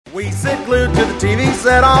We sit glued to the TV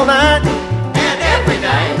set all night and every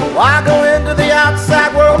day. Why go into the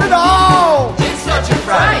outside world at all? It's such a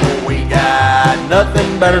fright. We got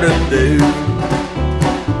nothing better to do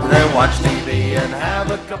than watch TV and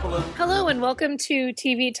have a couple of... Hello and welcome to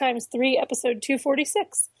TV x3 episode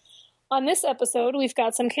 246. On this episode, we've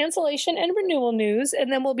got some cancellation and renewal news,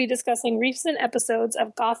 and then we'll be discussing recent episodes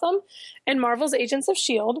of Gotham and Marvel's Agents of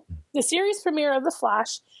S.H.I.E.L.D., the series premiere of The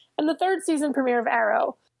Flash, and the third season premiere of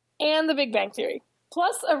Arrow, and The Big Bang Theory,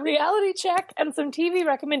 plus a reality check and some TV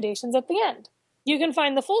recommendations at the end. You can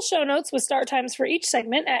find the full show notes with start times for each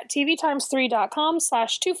segment at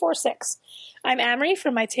tvx3.com/246. I'm Amrie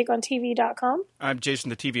from mytakeontv.com. I'm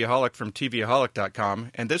Jason the TVaholic from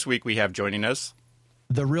tvaholic.com, and this week we have joining us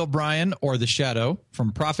the real Brian, or the Shadow,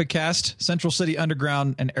 from Profitcast, Central City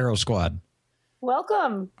Underground, and Arrow Squad.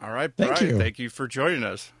 Welcome. All right, Brian, thank you for joining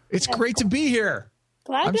us. It's great to be here.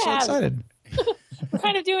 I'm so excited. We're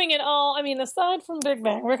kind of doing it all, aside from Big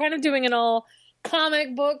Bang, we're kind of doing it all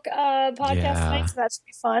comic book podcast tonight, so that should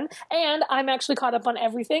be fun. And I'm actually caught up on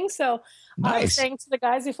everything, so nice. I was saying to the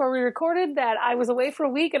guys before we recorded that I was away for a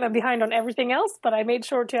week and I'm behind on everything else, but I made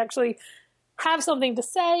sure to actually have something to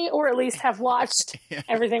say, or at least have watched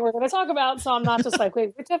everything we're going to talk about, so I'm not just like,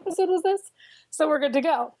 wait, which episode was this? So we're good to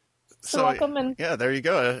go. So welcome. And yeah, there you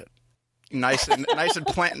go. Nice and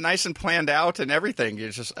planned out and everything.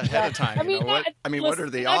 It's just ahead of time. What are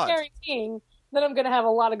the odds? I'm guaranteeing that I'm going to have a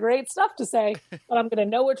lot of great stuff to say, but I'm going to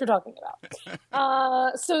know what you're talking about.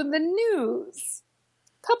 So the news,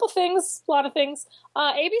 a lot of things.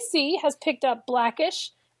 ABC has picked up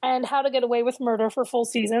Blackish and How to Get Away with Murder for full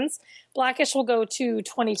seasons. Blackish will go to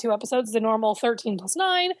 22 episodes, the normal 13 plus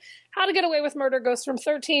 9. How to Get Away with Murder goes from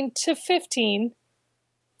 13 to 15.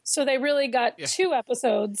 So they really got 2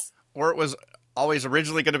 episodes. Or it was always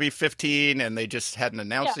originally going to be 15 and they just hadn't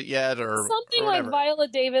announced it yet, or something or like Viola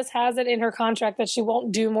Davis has it in her contract that she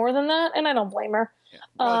won't do more than that, and I don't blame her. Yeah.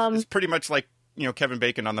 Well, it's pretty much like Kevin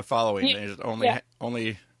Bacon on The Following. He's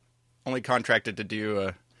only contracted to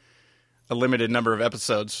do a limited number of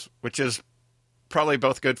episodes, which is probably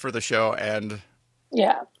both good for the show, and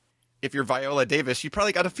if you're Viola Davis, you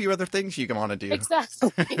probably got a few other things you can want to do.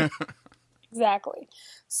 Exactly. Exactly.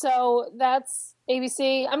 So that's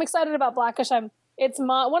ABC. I'm excited about Blackish. It's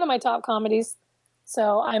one of my top comedies,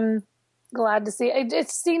 so I'm glad to see it. It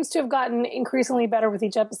seems to have gotten increasingly better with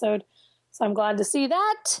each episode, so I'm glad to see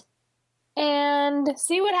that. And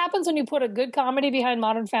see what happens when you put a good comedy behind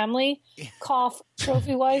Modern Family. Cough,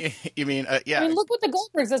 Trophy Wife. You mean, look what the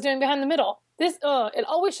Goldbergs is doing behind the middle. It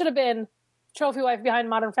always should have been Trophy Wife behind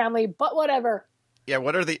Modern Family, but whatever. Yeah,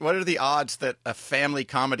 what are the odds that a family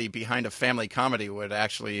comedy behind a family comedy would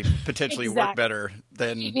actually potentially work better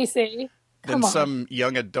than BBC? Than some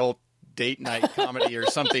young adult date night comedy or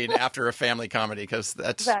something after a family comedy? Because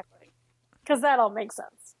that all makes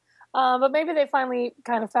sense. But maybe they finally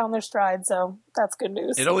kind of found their stride, so that's good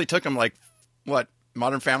news. It only took them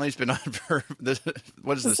Modern Family's been on for this.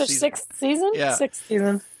 What is this season? 6th season? Yeah, 6th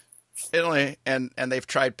season. And they've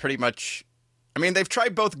tried pretty much. They've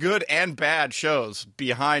tried both good and bad shows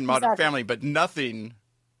behind Modern Family, but nothing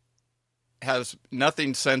since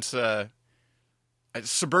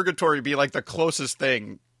Suburgatory be like the closest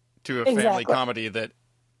thing to a family comedy that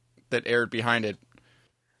aired behind it.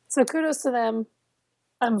 So kudos to them.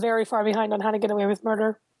 I'm very far behind on How to Get Away with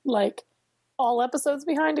Murder, like all episodes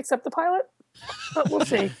behind except the pilot. But we'll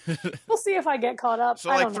see. We'll see if I get caught up.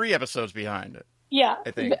 So 3 episodes behind it. Yeah,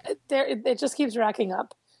 I think it just keeps racking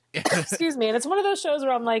up. Excuse me. And it's one of those shows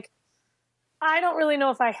where I'm like, I don't really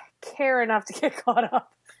know if I care enough to get caught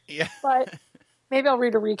up. Yeah. But maybe I'll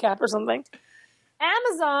read a recap or something.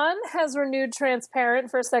 Amazon has renewed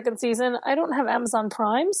Transparent for a 2nd season. I don't have Amazon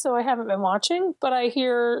Prime, so I haven't been watching, but I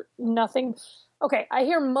hear nothing. Okay, I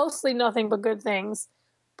hear mostly nothing but good things.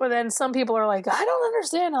 But then some people are like, I don't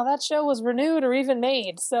understand how that show was renewed or even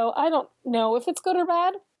made. So I don't know if it's good or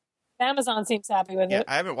bad. Amazon seems happy with it.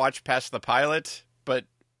 I haven't watched past the pilot, but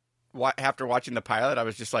after watching the pilot, I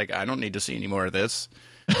was just like, I don't need to see any more of this.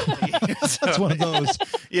 That's one of those.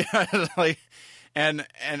 Yeah, and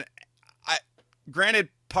I granted,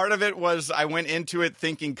 part of it was I went into it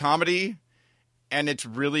thinking comedy, and it's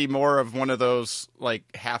really more of one of those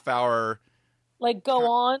half-hour. Go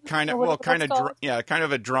on, kind of a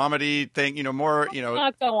dramedy thing, more,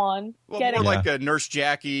 not go on. Well, more like a Nurse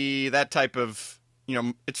Jackie, that type of,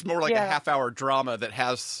 it's more like a half-hour drama that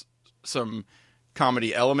has some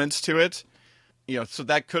comedy elements to it, so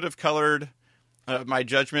that could have colored my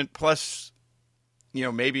judgment. Plus,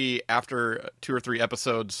 maybe after 2 or 3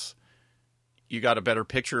 episodes, you got a better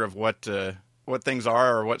picture of what things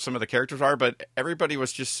are or what some of the characters are. But everybody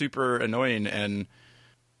was just super annoying, and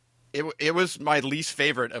it was my least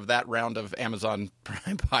favorite of that round of Amazon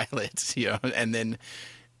Prime pilots, and then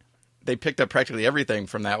they picked up practically everything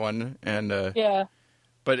from that one, and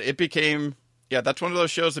but it became that's one of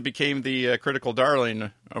those shows that became the critical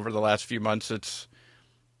darling over the last few months.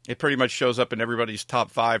 It pretty much shows up in everybody's top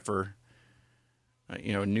 5 for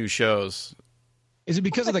new shows. Is it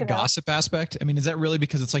because of the gossip aspect? I mean, is that really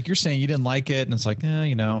because it's like you're saying you didn't like it, and it's like,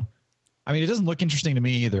 I mean, it doesn't look interesting to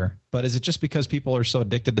me either. But is it just because people are so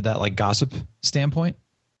addicted to that like gossip standpoint?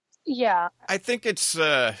 Yeah, I think it's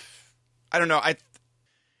I don't know.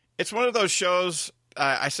 It's one of those shows.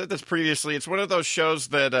 I said this previously. It's one of those shows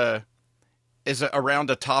that is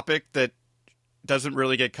around a topic that doesn't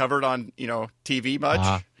really get covered on TV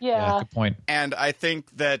much. Yeah, good point. And I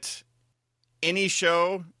think that any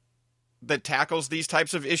show that tackles these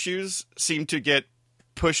types of issues seem to get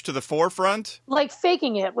pushed to the forefront. Like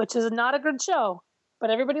Faking It, which is not a good show,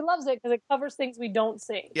 but everybody loves it because it covers things we don't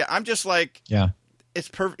see. Yeah, I'm just like, it's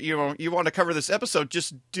perfect. You want to cover this episode,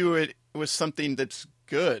 just do it with something that's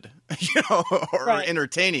good, or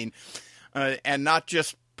entertaining, and not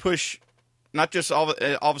just all of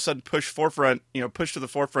a sudden push to the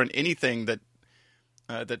forefront anything that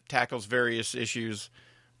tackles various issues,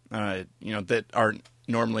 that aren't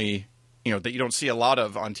normally, that you don't see a lot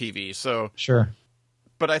of on TV. So sure.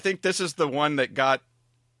 But I think this is the one that got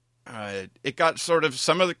sort of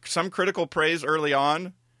some critical praise early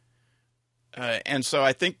on, and so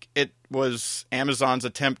I think it was Amazon's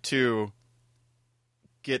attempt to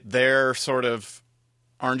get their sort of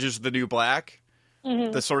Orange is the New Black,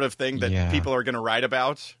 the sort of thing that people are going to write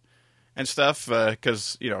about and stuff,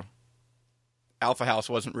 because Alpha House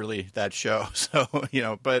wasn't really that show, so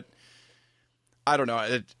but I don't know.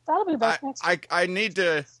 That'll be back next week. I need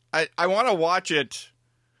to. I want to watch it.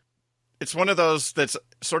 It's one of those that's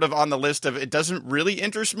sort of on the list of it doesn't really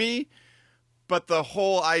interest me, but the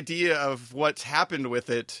whole idea of what's happened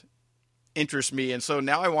with it interests me. And so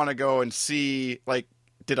now I want to go and see, like,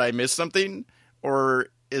 did I miss something? Or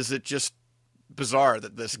is it just bizarre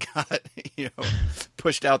that this got,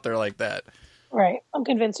 pushed out there like that? Right. I'm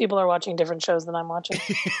convinced people are watching different shows than I'm watching.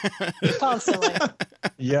 Constantly.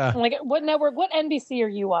 Yeah. I'm like, what network, what NBC are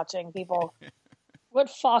you watching, people? What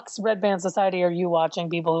Fox Red Band Society are you watching,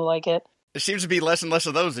 people who like it? There seems to be less and less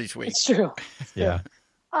of those each week. It's true. Yeah.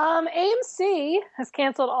 AMC has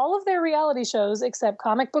canceled all of their reality shows except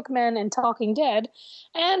Comic Book Men and Talking Dead,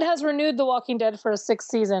 and has renewed The Walking Dead for a 6th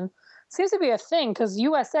season. Seems to be a thing because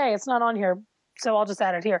USA, it's not on here, so I'll just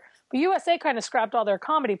add it here. But USA kind of scrapped all their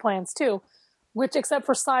comedy plans too, which except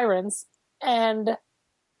for Sirens, and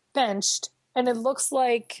benched. And it looks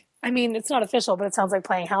like, I mean, it's not official, but it sounds like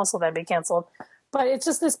Playing House will then be canceled. But it's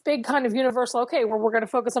just this big kind of universal, okay, well, we're going to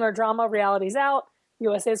focus on our drama, reality's out.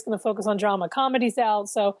 USA is going to focus on drama, comedy's out.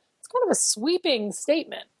 So it's kind of a sweeping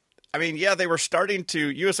statement. I mean, yeah, USA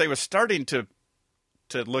was starting to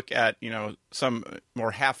look at, some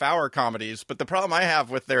more half-hour comedies. But the problem I have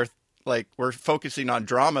with their, like, we're focusing on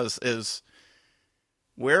dramas is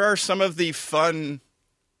where are some of the fun,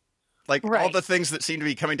 like, all the things that seem to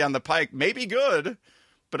be coming down the pike may be good,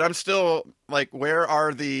 but I'm still, like, where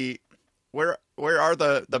are the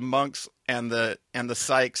monks and the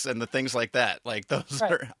psychs and the things like that? Like those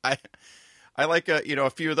are, I like a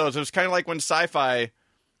few of those. It was kind of like when sci-fi,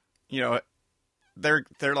 they're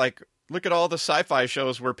like, look at all the sci-fi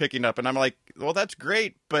shows we're picking up, and I'm like, well, that's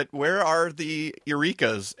great, but where are the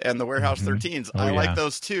Eurekas and the Warehouse 13s? I like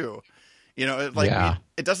those too.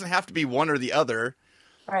 It doesn't have to be one or the other.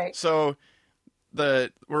 Right. So we're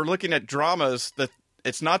looking at dramas that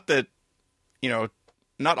it's not that,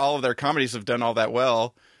 not all of their comedies have done all that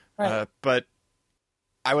well, but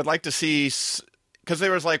I would like to see, because they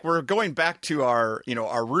was like, we're going back to our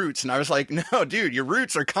roots, and I was like, no, dude, your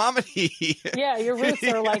roots are comedy. Yeah, your roots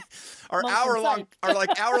are like are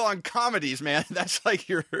hour-long comedies, man. That's like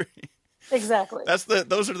your exactly.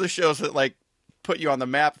 Those are the shows that like put you on the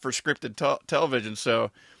map for scripted television.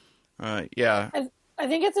 So, yeah. I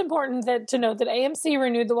think it's important to note that AMC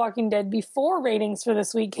renewed The Walking Dead before ratings for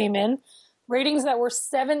this week came in. Ratings that were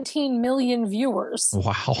 17 million viewers.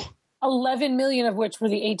 Wow. 11 million of which were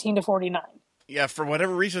the 18 to 49. Yeah, for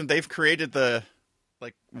whatever reason, they've created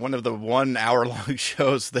one of the 1 hour long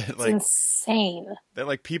shows that like it's insane. That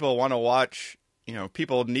like people want to watch.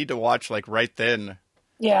 People need to watch like right then.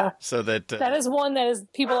 Yeah. So that that is one that is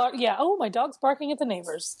people are. Yeah. Oh, my dog's barking at the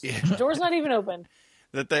neighbors. Yeah. The door's not even open.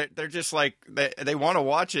 That they're just like they want to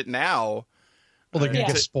watch it now. Well, they're gonna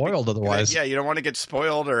get spoiled otherwise. Yeah, you don't want to get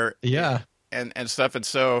spoiled or and stuff, and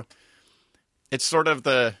so it's sort of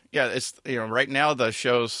it's right now the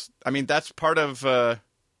shows. I mean, that's part of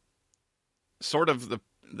sort of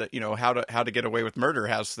that how to Get Away with Murder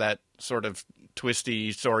has that sort of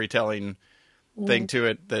twisty storytelling thing to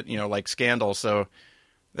it that like Scandal. So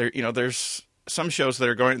there's some shows that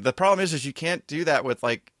are going. The problem is you can't do that with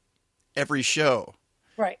like every show.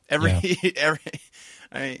 Right. Every.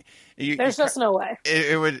 I mean, there's just no way.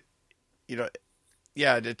 It would,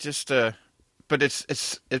 yeah. It just. But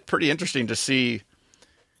it's pretty interesting to see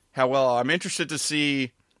how well. I'm interested to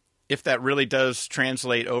see if that really does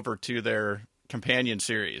translate over to their companion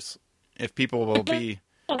series. If people will be.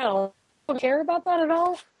 I don't care about that at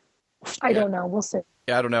all. I don't know. We'll see.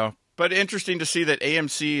 Yeah, I don't know. But interesting to see that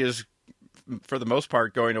AMC is, for the most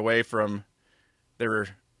part, going away from their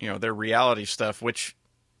reality stuff, which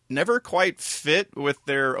never quite fit with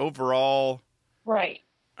their overall. Right.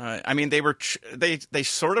 I mean, they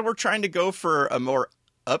sort of were trying to go for a more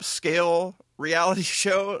upscale reality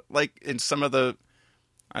show, like in some of the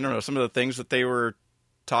things that they were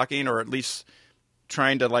talking, or at least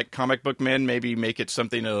trying to, like Comic Book Men, maybe make it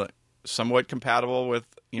something somewhat compatible with,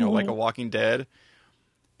 like a Walking Dead.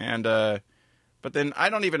 And, but then I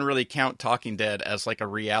don't even really count Talking Dead as like a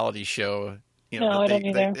reality show. No, I don't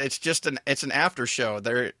either. It's just it's an after show.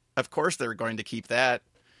 Of course they're going to keep that,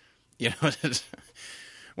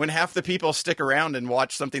 when half the people stick around and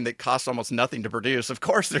watch something that costs almost nothing to produce, of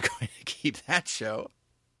course they're going to keep that show.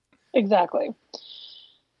 Exactly.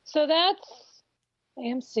 So that's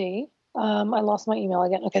AMC. I lost my email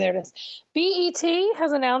again. Okay, there it is. BET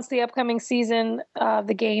has announced the upcoming season of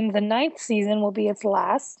the game. The 9th season will be its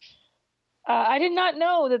last. I did not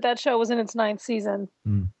know that show was in its 9th season,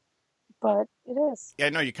 but it is. Yeah,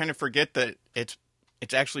 no, you kind of forget that it's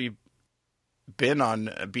actually been on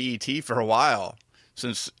BET for a while,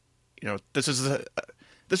 since this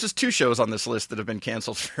is 2 shows on this list that have been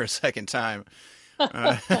canceled for a second time.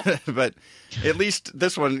 But at least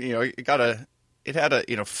this one, it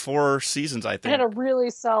had 4 seasons, I think. It had a really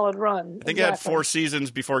solid run. I think it had 4 seasons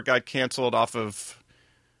before it got canceled off of,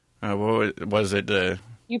 what was it?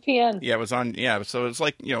 UPN. Yeah, it was on, so it's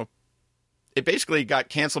like, it basically got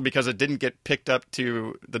canceled because it didn't get picked up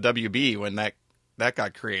to the WB when that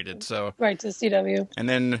got created. So right, to CW. And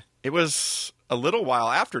then it was a little while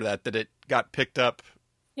after that it got picked up.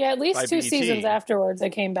 Yeah, at least 2 seasons afterwards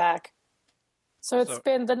it came back. So it's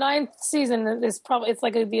been the 9th season is it's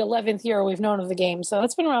like the 11th year we've known of the game. So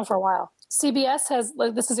it's been around for a while. CBS has,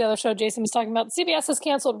 this is the other show Jason was talking about. CBS has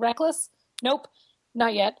canceled Reckless. Nope,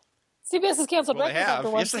 not yet. CBS has canceled Reckless after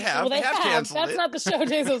one season. Yes, they have canceled That's it. not the show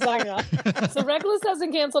Jason was talking about. So Reckless has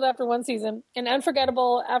been canceled after 1 season, and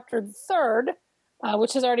Unforgettable after the 3rd,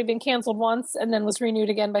 which has already been canceled once and then was renewed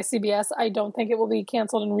again by CBS. I don't think it will be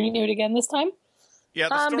canceled and renewed again this time. Yeah,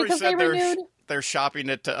 the story said they're shopping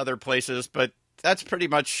it to other places, but that's pretty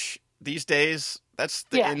much, these days, that's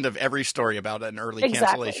the end of every story about an early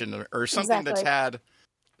cancellation or something that's had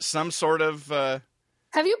some sort of...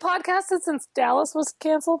 Have you podcasted since Dallas was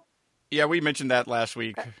canceled? Yeah, we mentioned that last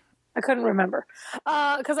week. I couldn't remember.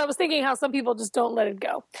 Because I was thinking how some people just don't let it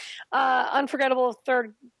go. Unforgettable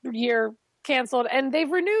 3rd year canceled. And they've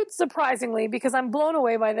renewed, surprisingly, because I'm blown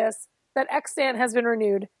away by this, that Extant has been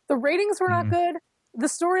renewed. The ratings were not good. The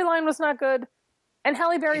storyline was not good. And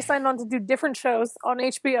Halle Berry signed on to do different shows on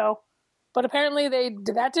HBO. But apparently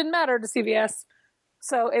that didn't matter to CBS.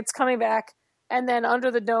 So it's coming back. And then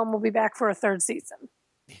Under the Dome will be back for a 3rd season.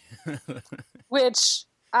 Which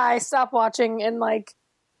I stopped watching in like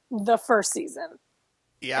the 1st season.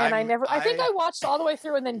 Yeah. And I think I watched all the way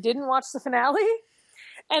through and then didn't watch the finale.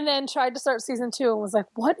 And then tried to start season 2 and was like,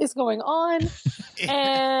 what is going on?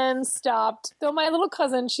 And stopped. Though my little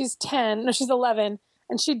cousin, she's 11,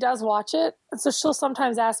 and she does watch it. And so she'll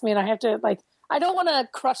sometimes ask me, and I have to, I don't want to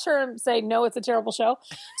crush her and say, no, it's a terrible show.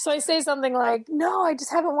 So I say something like, no, I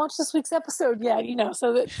just haven't watched this week's episode yet,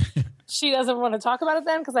 so that she doesn't want to talk about it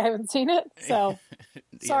then because I haven't seen it. So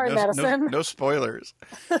sorry, Madison. No spoilers.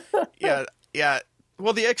 Yeah.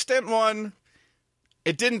 Well, the Extent one,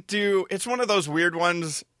 it's one of those weird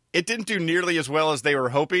ones. It didn't do nearly as well as they were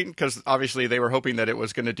hoping, because obviously they were hoping that it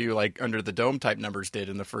was going to do like Under the Dome type numbers did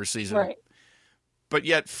in the 1st season. Right. But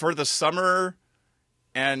yet for the summer,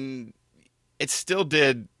 and it still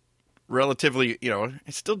did relatively,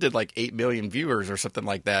 it still did like 8 million viewers or something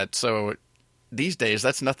like that. So these days,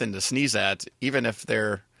 that's nothing to sneeze at, even if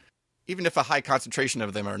a high concentration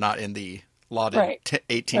of them are not in the lauded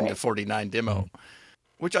 18 to 49 demo,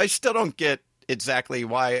 which I still don't get exactly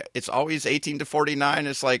why it's always 18 to 49.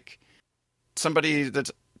 It's like somebody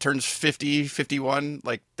that's turns 50, 51,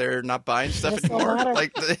 like they're not buying stuff This don't anymore. matter.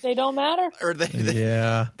 Like They don't matter. or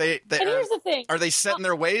Yeah. they And here's the thing. are they set in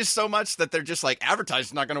their ways so much that they're just like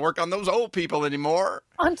advertising's not going to work on those old people anymore?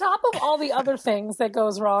 On top of all the other things that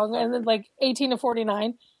goes wrong, and then like 18 to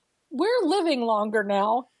 49, we're living longer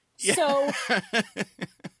now. Yeah. So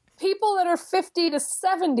people that are 50 to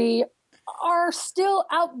 70 are still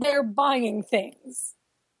out there buying things.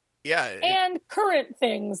 Yeah. And current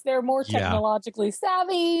things. They're more technologically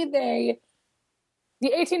savvy.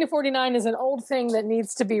 The 18 to 49 is an old thing that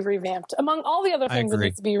needs to be revamped. Among all the other things that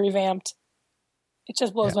needs to be revamped, it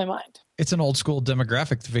just blows my mind. It's an old school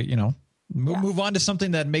demographic, move on to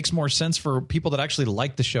something that makes more sense for people that actually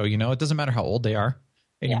like the show. It doesn't matter how old they are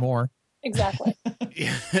anymore. Exactly.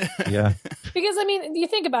 Yeah. Because, I mean, you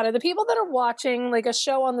think about it. The people that are watching like a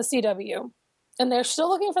show on the CW, and they're still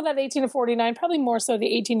looking for that 18 to 49, probably more so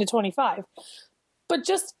the 18 to 25. But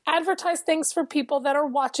just advertise things for people that are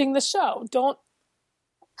watching the show. Don't,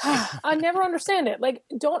 I never understand it. Like,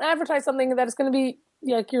 don't advertise something that is going to be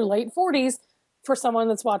like your late 40s for someone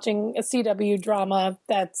that's watching a CW drama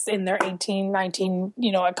that's in their 18, 19,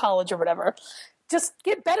 at college or whatever. Just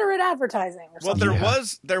get better at advertising. Well,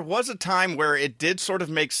 there was a time where it did sort of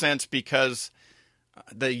make sense because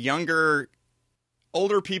the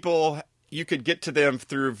older people, you could get to them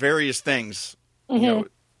through various things,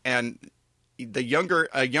 and a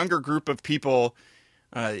younger group of people,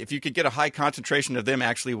 if you could get a high concentration of them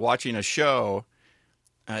actually watching a show,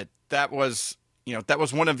 that was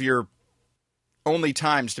one of your only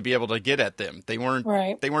times to be able to get at them. They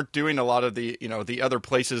weren't doing a lot of the other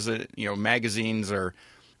places, magazines or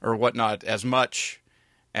whatnot as much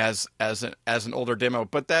as an older demo.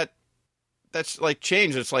 But that's like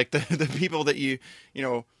changed. It's like the people that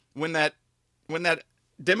when that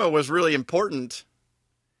demo was really important,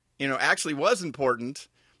 actually was important,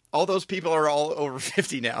 all those people are all over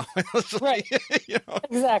 50 now. Right.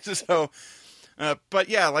 Exactly. So, but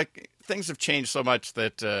yeah, like things have changed so much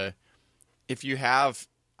that if you have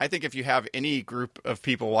any group of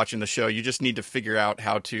people watching the show, you just need to figure out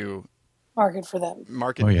how to market for them.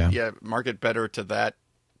 Market better to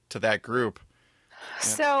that group.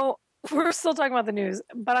 So we're still talking about the news,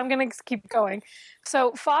 but I'm going to keep going.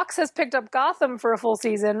 So Fox has picked up Gotham for a full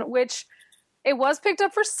season, which it was picked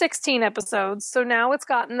up for 16 episodes. So now it's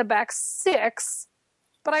gotten the back 6.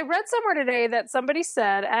 But I read somewhere today that somebody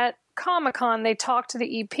said at Comic-Con they talked to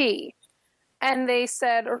the EP. And they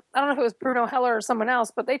said, or I don't know if it was Bruno Heller or someone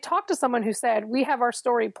else, but they talked to someone who said, we have our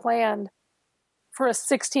story planned for a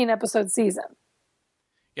 16-episode season.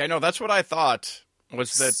 Yeah, no, that's what I thought,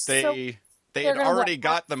 was that they had already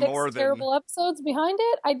got the more than terrible episodes behind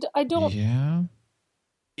it. I don't.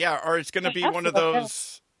 Yeah, or it's going to be one of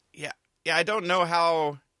those. Yeah, I don't know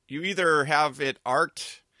how you either have it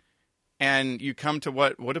arced and you come to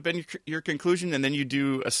what would have been your conclusion, and then you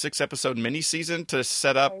do a 6-episode mini-season to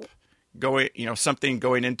set up something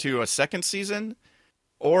going into a second season,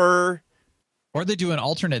 or they do an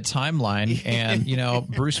alternate timeline and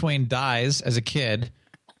Bruce Wayne dies as a kid,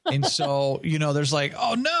 and so there's like,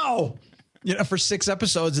 oh no, for 6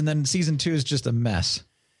 episodes, and then season 2 is just a mess.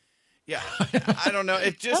 Yeah, I don't know.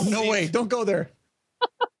 It just no way, don't go there.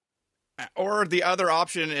 Or the other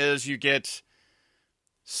option is you get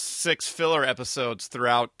 6 filler episodes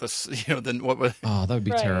throughout the what was that would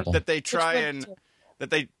be terrible. That they try and. That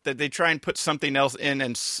they try and put something else in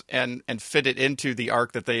and fit it into the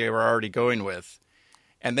arc that they were already going with,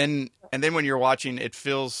 and then when you're watching, it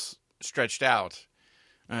feels stretched out.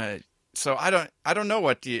 So I don't know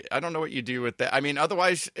what you do with that. I mean,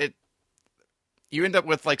 otherwise you end up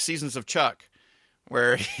with like seasons of Chuck,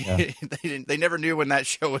 where they never knew when that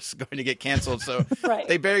show was going to get canceled. So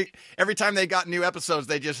every time they got new episodes,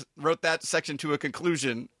 they just wrote that section to a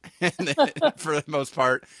conclusion, for the most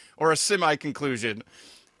part, or a semi-conclusion,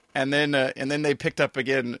 and then they picked up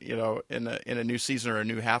again, in a new season or a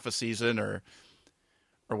new half a season or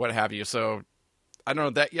what have you. So I don't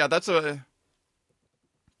know that. Yeah, that's a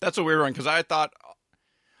weird one, because I thought,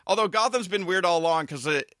 although Gotham's been weird all along, because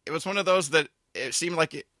it was one of those that it seemed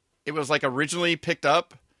like it was like originally picked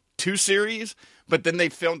up 2 series, but then they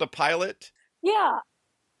filmed a pilot. Yeah.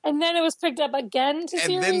 And then it was picked up again to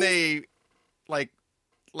series. And then they, like,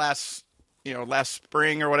 last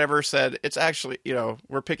spring or whatever, said, it's actually,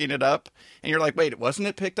 we're picking it up. And you're like, wait, wasn't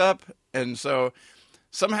it picked up? And so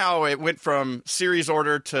somehow it went from series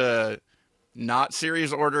order to not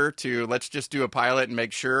series order to let's just do a pilot and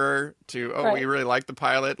make sure to, we really like the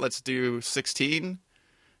pilot, let's do 16.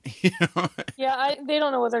 Yeah, they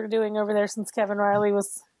don't know what they're doing over there since Kevin Riley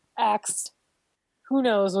was axed. Who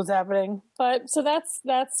knows what's happening? But so that's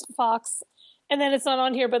Fox, And then it's not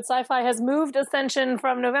on here, but Sci-Fi has moved Ascension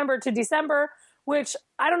from November to December, which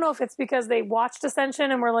I don't know if it's because they watched Ascension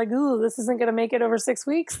and were like, ooh, this isn't going to make it over 6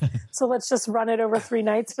 weeks, so let's just run it over 3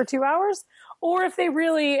 nights for 2 hours, or if they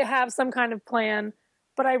really have some kind of plan.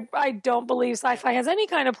 But I don't believe Sci-Fi has any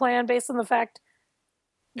kind of plan based on the fact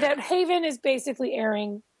that Haven is basically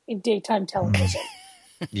airing in daytime television.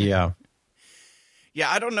 Yeah. Yeah,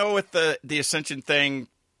 I don't know with the Ascension thing.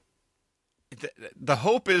 The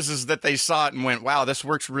hope is that they saw it and went, wow, this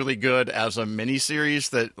works really good as a miniseries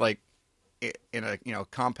that, like, in a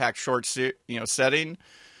compact short setting.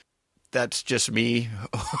 That's just me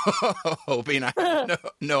hoping. I have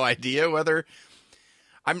no idea whether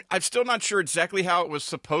I'm still not sure exactly how it was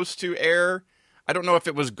supposed to air. I don't know if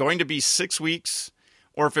it was going to be 6 weeks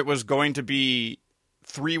or if it was going to be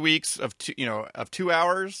 3 weeks of 2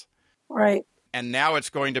 hours. Right. And now it's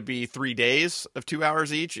going to be 3 days of 2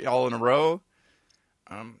 hours each, all in a row.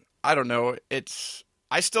 I don't know.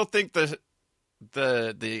 I still think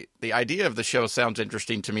the idea of the show sounds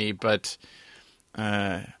interesting to me, but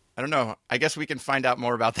I don't know. I guess we can find out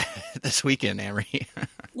more about that this weekend, Amrie.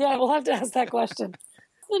 Yeah, we'll have to ask that question.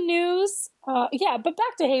 The news. But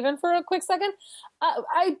back to Haven for a quick second.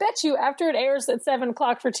 I bet you after it airs at 7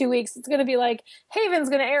 o'clock for 2 weeks, it's going to be like, Haven's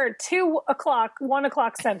going to air at 2 o'clock, 1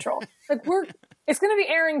 o'clock Central. Like it's going to be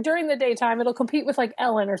airing during the daytime. It'll compete with like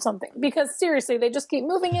Ellen or something. Because seriously, they just keep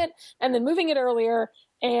moving it and then moving it earlier.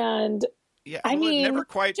 And yeah, I mean, it never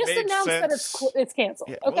quite just made announce sense. that it's canceled.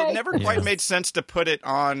 Yeah, okay? Well, it never quite made sense to put it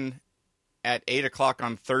on at 8 o'clock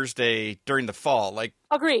on Thursday during the fall. Like,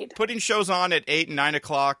 agreed. Putting shows on at 8 and 9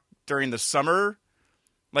 o'clock during the summer,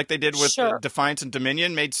 like they did with Defiance and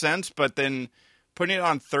Dominion, made sense. But then putting it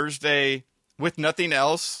on Thursday with nothing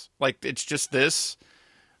else, like it's just this.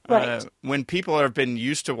 Right. When people have been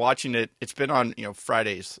used to watching it, it's been on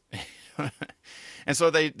Fridays. And so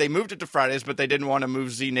they moved it to Fridays, but they didn't want to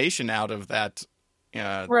move Z Nation out of that,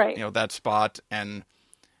 that spot. And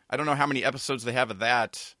I don't know how many episodes they have of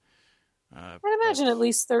that. I'd imagine at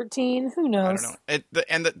least 13. Who knows? I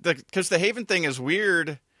don't know. Because the Haven thing is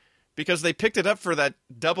weird because they picked it up for that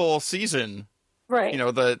double season. Right.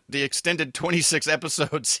 The extended 26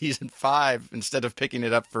 episode season 5 instead of picking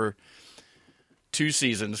it up for 2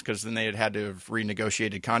 seasons because then they had to have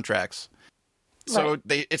renegotiated contracts. So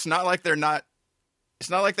it's not like they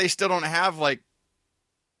still don't have like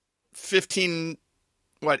 18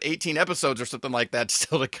 episodes or something like that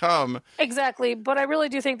still to come. Exactly. But I really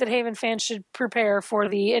do think that Haven fans should prepare for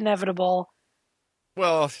the inevitable.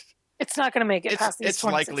 Well, it's not going to make it past these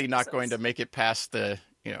 26 likely not episodes. going to make it past and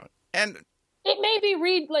it may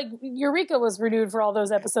be like Eureka was renewed for all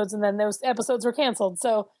those episodes and then those episodes were canceled.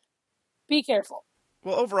 So be careful.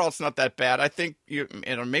 Well, overall, it's not that bad. I think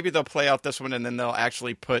maybe they'll play out this one and then they'll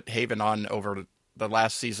actually put Haven on over the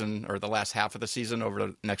last season or the last half of the season over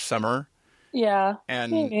the next summer. Yeah.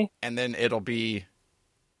 And maybe. And then it'll be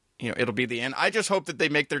the end. I just hope that they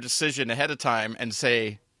make their decision ahead of time and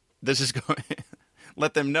say this is going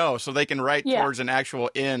let them know so they can write towards an actual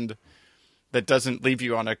end that doesn't leave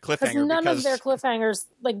you on a cliffhanger. None of their cliffhangers,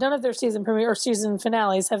 like none of their season premiere or season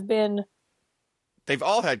finales have been. They've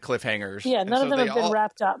all had cliffhangers. Yeah, none of them have been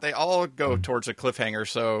wrapped up. They all go towards a cliffhanger.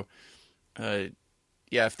 So,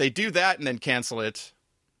 if they do that and then cancel it,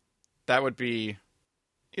 that would be,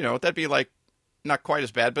 that'd be like not quite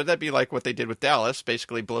as bad, but that'd be like what they did with Dallas,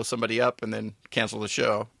 basically blow somebody up and then cancel the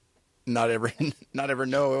show. Not ever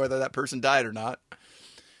know whether that person died or not.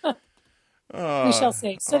 We shall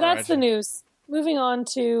see. So that's the news. Moving on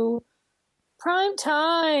to prime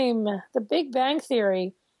time, The Big Bang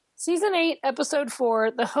Theory. Season 8, Episode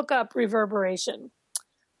 4, The Hookup Reverberation.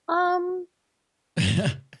 I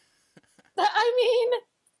mean,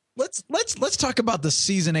 let's talk about the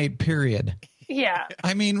season 8 period. Yeah.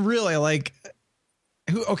 I mean, really, like,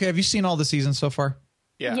 have you seen all the seasons so far?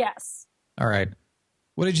 Yeah. Yes. All right.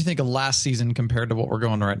 What did you think of last season compared to what we're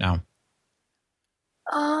going right now?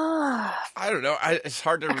 I don't know. It's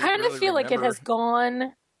hard to. I kind of feel like it has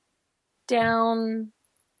gone down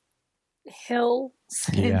hill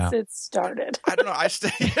since it started. I don't know. I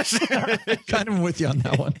kind of with you on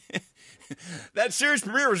that one. That series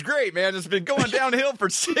premiere was great, man. It's been going downhill for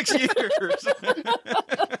 6 years.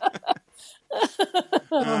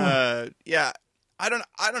 Yeah, I don't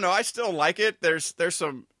know. I still like it. There's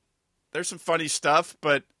some funny stuff,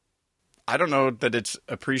 but I don't know that it's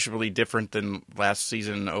appreciably different than last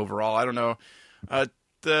season overall. I don't know.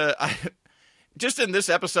 Just in this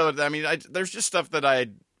episode, I mean, there's just stuff that I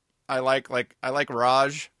like. Like I like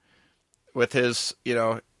Raj with his,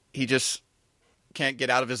 he just can't get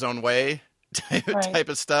out of his own way type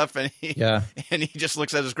of stuff, and he just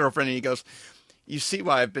looks at his girlfriend and he goes, you see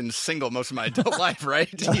why I've been single most of my adult life, right?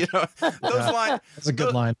 You know, That's a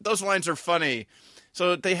good line. Those lines are funny.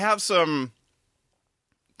 So they have some.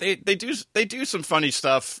 They do some funny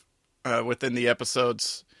stuff within the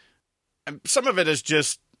episodes. And some of it is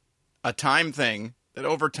just a time thing that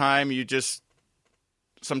over time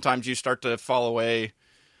sometimes you start to fall away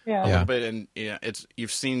a little bit, and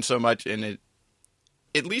you've seen so much in it.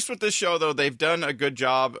 At least with this show, though, they've done a good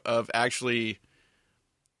job of actually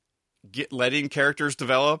letting characters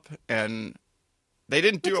develop, and they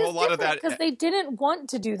didn't do a whole lot of that because they didn't want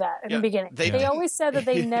to do that in the beginning. They always said that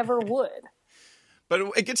they never would. But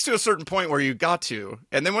it gets to a certain point where you got to,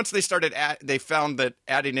 and then once they started, they found that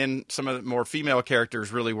adding in some of the more female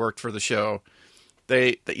characters really worked for the show.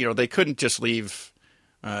 They couldn't just leave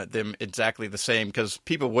them exactly the same because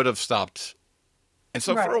people would have stopped. And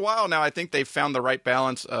so for a while now, I think they've found the right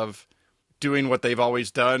balance of doing what they've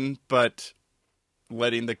always done, but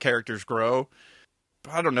letting the characters grow.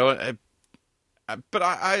 But I don't know. I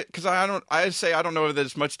don't know if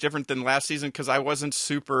it's much different than last season because I wasn't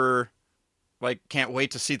super can't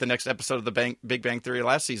wait to see the next episode of the Big Bang Theory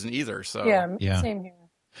last season either. So same here.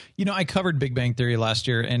 You know, I covered Big Bang Theory last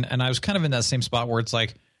year, and I was kind of in that same spot where it's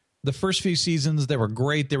like the first few seasons, they were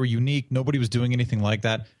great. They were unique. Nobody was doing anything like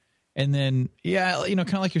that. And then, kind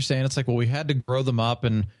of like you're saying, it's like, well, we had to grow them up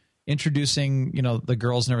and introducing, the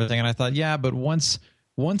girls and everything. And I thought, but once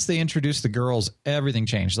they introduced the girls, everything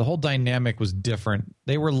changed. The whole dynamic was different.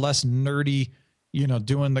 They were less nerdy,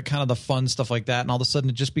 doing the kind of the fun stuff like that. And all of a sudden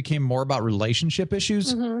it just became more about relationship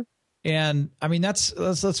issues. Mm-hmm. And I mean,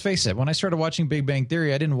 let's face it. When I started watching Big Bang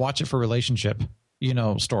Theory, I didn't watch it for relationship,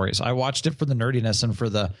 stories. I watched it for the nerdiness and for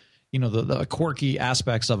the, the quirky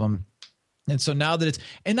aspects of them. And so now that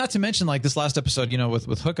and not to mention like this last episode,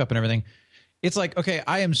 with Hookup and everything, it's like, okay,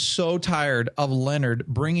 I am so tired of Leonard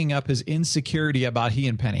bringing up his insecurity about he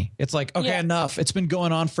and Penny. It's like, okay, enough. It's been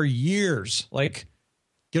going on for years. Like,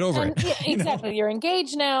 get over it. Yeah, exactly. You're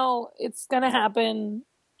engaged now. It's going to happen.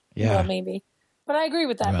 Yeah. Well, maybe. But I agree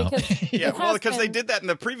with that because because they did that in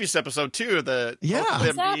the previous episode too. Them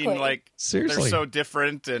being like, seriously, they're so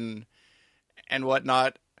different and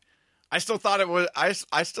whatnot. I still thought it was.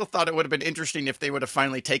 I still thought it would have been interesting if they would have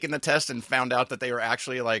finally taken the test and found out that they were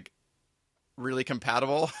actually like really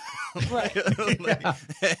compatible. Right.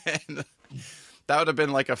 And that would have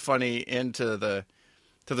been like a funny end to the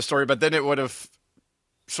story. But then it would have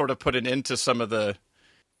sort of put an end to some of the,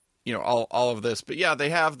 all of this. But yeah, they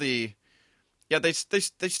have the. Yeah, they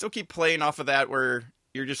still keep playing off of that where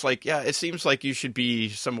you're just like, it seems like you should be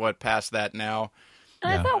somewhat past that now.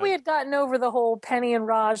 And I thought we had gotten over the whole Penny and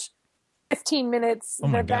Raj 15 minutes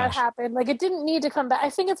that happened. Like, it didn't need to come back. I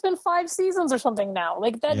think it's been 5 seasons or something now.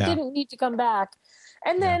 Like, that didn't need to come back.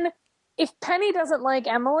 And then if Penny doesn't like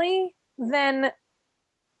Emily, then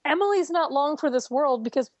Emily's not long for this world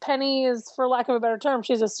because Penny is, for lack of a better term,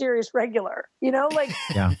 she's a serious regular, like,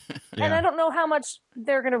 and I don't know how much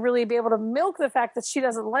they're going to really be able to milk the fact that she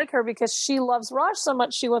doesn't like her because she loves Raj so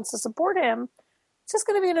much she wants to support him. It's just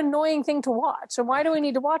going to be an annoying thing to watch. And why do we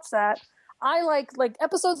need to watch that? I like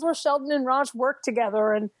episodes where Sheldon and Raj work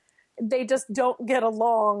together and they just don't get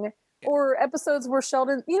along, or episodes where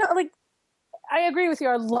Sheldon, I agree with you.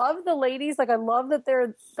 I love the ladies. Like, I love that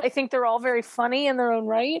I think they're all very funny in their own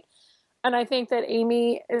right. And I think that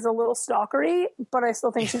Amy is a little stalkery, but I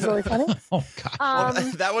still think she's really funny. Oh God.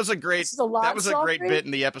 That was a great bit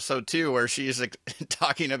in the episode too, where she's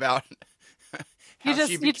talking about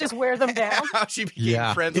you just wear them down. How she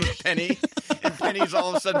became friends with Penny. And Penny's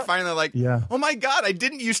all of a sudden finally like, oh my God, I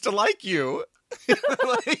didn't used to like you.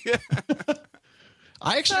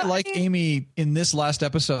 I actually like Amy in this last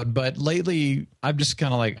episode, but lately I'm just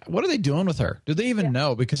kind of like, what are they doing with her? Do they even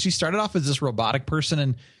know? Because she started off as this robotic person,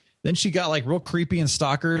 and then she got like real creepy and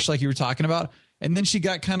stalkerish, like you were talking about, and then she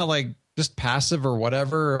got kind of like just passive or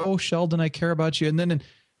whatever. Oh, Sheldon, I care about you, and then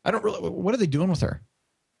I don't really. What are they doing with her?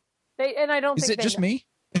 Is it just me?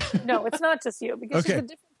 No, it's not just you because she's a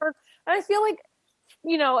different person. And I feel like,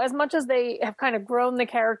 as much as they have kind of grown the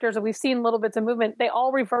characters and we've seen little bits of movement, they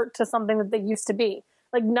all revert to something that they used to be.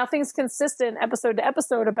 Like, nothing's consistent episode to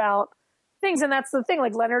episode about things. And that's the thing.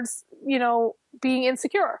 Like, Leonard's, being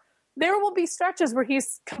insecure. There will be stretches where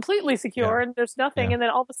he's completely secure and there's nothing. Yeah. And then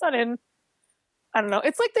all of a sudden, I don't know.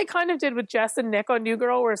 It's like they kind of did with Jess and Nick on New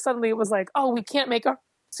Girl, where suddenly it was like, oh, we can't make our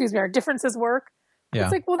differences work. Yeah.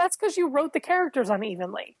 It's like, well, that's because you wrote the characters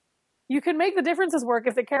unevenly. You can make the differences work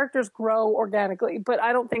if the characters grow organically, but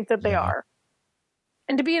I don't think that they are.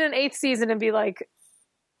 And to be in an 8th season and be like,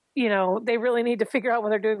 they really need to figure out what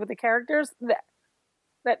they're doing with the characters,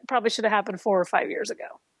 that probably should have happened 4 or 5 years ago.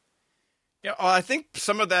 Yeah, well, I think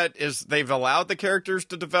some of that is they've allowed the characters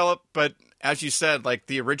to develop, but as you said, like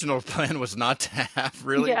the original plan was not to have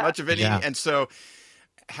really much of any, and so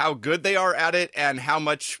how good they are at it and how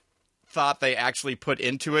much thought they actually put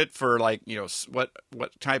into it for like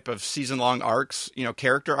what type of season long arcs,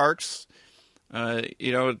 character arcs,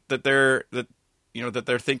 that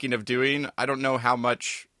they're thinking of doing. I don't know how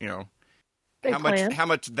much how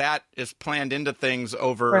much that is planned into things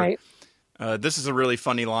over. Right. This is a really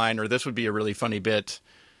funny line, or this would be a really funny bit.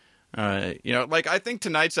 Like I think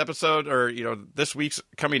tonight's episode, or this week's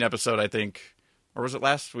coming episode, I think, or was it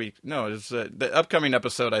last week? No, it's the upcoming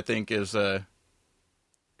episode. I think is God,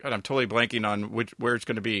 I'm totally blanking on where it's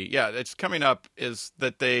going to be. Yeah, it's coming up. Is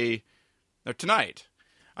that they're tonight?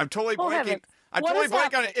 I'm totally blanking. Heavens. I'm totally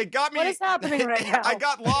blanking on it. It got me. What is happening right now? I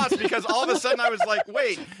got lost because all of a sudden I was like,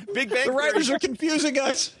 "Wait, Big Bang Theory." The writers are confusing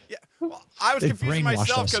us. Yeah, well, I was confusing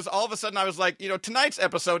myself because all of a sudden I was like, tonight's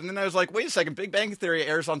episode, and then I was like, "Wait a second, Big Bang Theory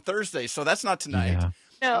airs on Thursday, so that's not tonight." Yeah.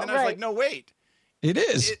 No, and then I was like, "No, wait, it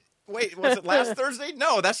is." Wait, was it last Thursday?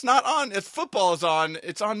 No, that's not on. If football is on,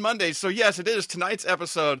 it's on Monday. So yes, it is tonight's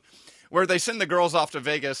episode where they send the girls off to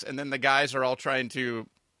Vegas, and then the guys are all trying to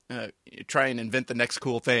try and invent the next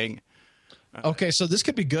cool thing. Okay, so this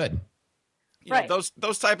could be good. Right.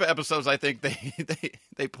 Those type of episodes, I think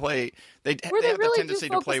they play. They have really the tendency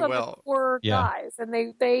to play well. The four guys,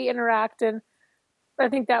 and they interact, and I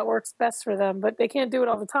think that works best for them. But they can't do it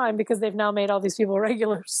all the time because they've now made all these people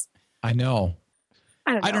regulars. I know.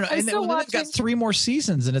 I don't know. And then they've got 3 more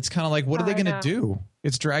seasons, and it's kind of like, what are they going to do?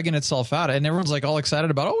 It's dragging itself out, and everyone's like all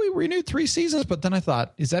excited about, we renewed 3 seasons. But then I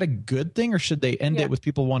thought, is that a good thing, or should they end it with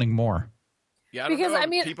people wanting more? Yeah, because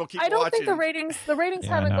people keep I don't watching. think the ratings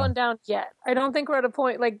haven't gone down yet. I don't think we're at a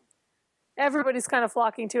point like everybody's kind of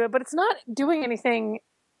flocking to it, but it's not doing anything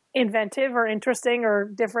inventive or interesting or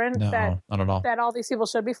different not at all. That all these people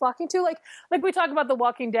should be flocking to. Like we talk about The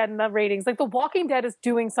Walking Dead and the ratings. Like The Walking Dead is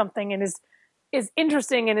doing something and is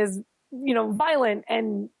interesting and is violent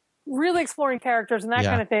and really exploring characters and that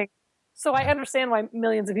kind of thing. So I understand why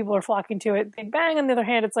millions of people are flocking to it. Big Bang, on the other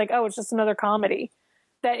hand, it's like, it's just another comedy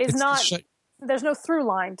that is there's no through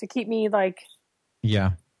line to keep me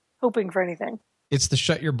hoping for anything. It's the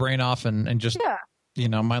shut your brain off and just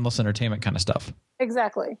mindless entertainment kind of stuff.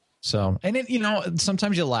 Exactly. So, and it,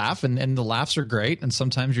 sometimes you laugh and the laughs are great, and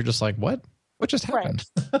sometimes you're just like, what just happened?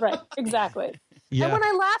 Right. Exactly. Yeah. And when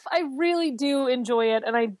I laugh, I really do enjoy it,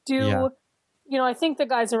 and I do. I think the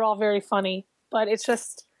guys are all very funny, but it's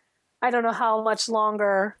just I don't know how much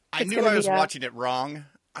longer. I knew I was watching it wrong.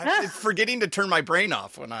 I'm forgetting to turn my brain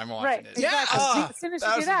off when I'm watching it. Exactly. As soon as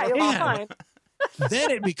you do that, you'll be fine. Then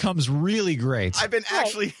it becomes really great. I've been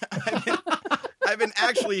actually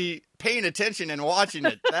paying attention and watching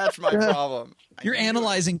it. That's my problem. You're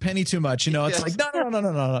analyzing Penny too much. It's like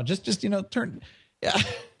no. Just turn. Yeah.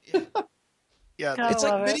 Yeah. It's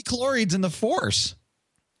like midi-chlorians in the Force.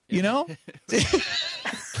 They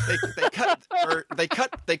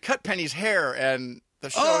cut Penny's hair, and the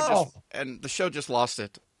show just lost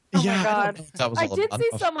it. Oh my God! I did see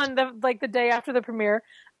someone the day after the premiere.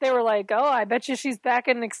 They were like, "Oh, I bet you she's back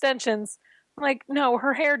in extensions." I'm like, no,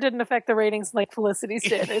 her hair didn't affect the ratings like Felicity's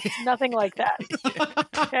did. It's nothing like that.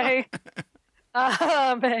 Okay.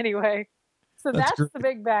 Anyway, so that's the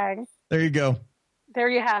Big Bang. There you go. There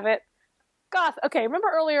you have it. Okay, remember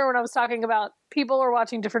earlier when I was talking about people are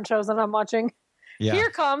watching different shows than I'm watching? Yeah. Here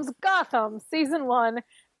comes Gotham, Season 1,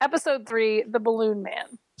 Episode 3, The Balloon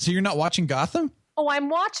Man. So you're not watching Gotham? Oh, I'm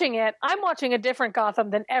watching it. I'm watching a different Gotham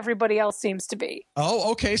than everybody else seems to be.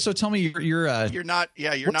 Oh, okay. So tell me you're not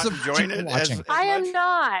enjoying it as much? I am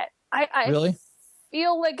not. I really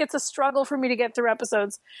feel like it's a struggle for me to get through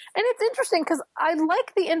episodes. And it's interesting because I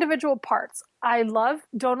like the individual parts. I love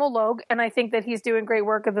Donald Logue, and I think that he's doing great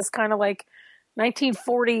work of this kind of like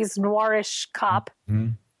 1940s noirish cop.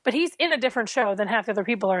 Mm-hmm. But he's in a different show than half the other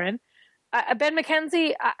people are in. Ben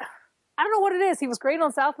McKenzie, I don't know what it is. He was great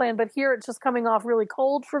on Southland, but here it's just coming off really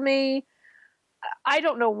cold for me. I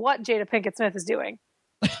don't know what Jada Pinkett Smith is doing.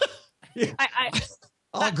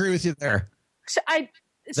 I'll agree with you there. She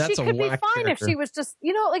could be fine character. If she was just,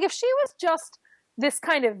 if she was just this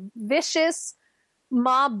kind of vicious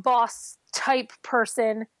mob boss type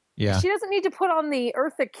person. Yeah. She doesn't need to put on the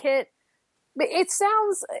Eartha Kitt. It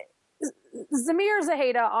sounds Zamir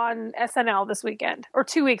Zaheda on SNL this weekend or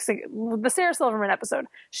 2 weeks ago, the Sarah Silverman episode.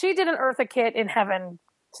 She did an Eartha Kitt in Heaven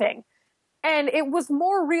thing. And it was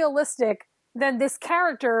more realistic than this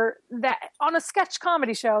character that on a sketch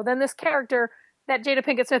comedy show than this character that Jada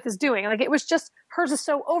Pinkett Smith is doing. Like it was just hers is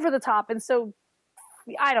so over the top and so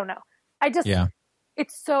I don't know.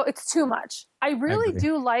 It's too much. I really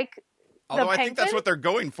do like Although I think that's what they're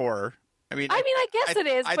going for. I guess it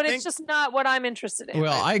is, but it's just not what I'm interested in.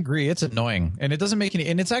 Well, I agree. It's annoying, and it doesn't make any.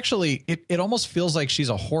 And it's actually it almost feels like she's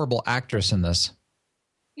a horrible actress in this.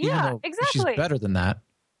 Yeah, exactly. She's better than that.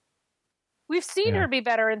 We've seen her be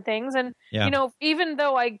better in things, and Yeah. you know, even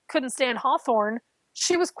though I couldn't stand Hawthorne,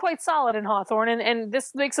 she was quite solid in Hawthorne, and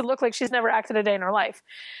this makes it look like she's never acted a day in her life.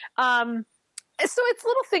 So it's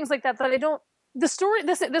little things like that I don't. The story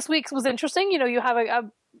this week's was interesting. You know, you have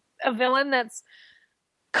a villain that's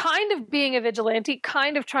kind of being a vigilante,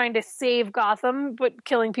 kind of trying to save Gotham, but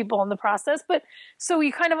killing people in the process. But so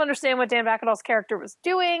you kind of understand what Dan Bacadol's character was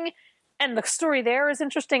doing, and the story there is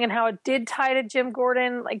interesting, and how it did tie to Jim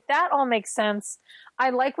Gordon. Like, that all makes sense.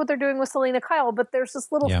 I like what they're doing with Selena Kyle, but there's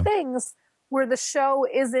just little things where the show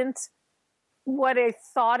isn't what I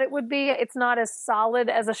thought it would be. It's not as solid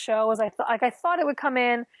as a show as I thought. Like, I thought it would come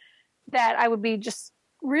in that I would be just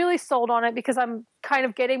really sold on it, because I'm kind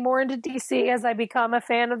of getting more into DC as I become a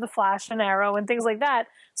fan of the Flash and Arrow and things like that.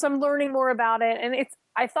 So I'm learning more about it, and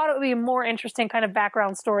I thought it would be a more interesting kind of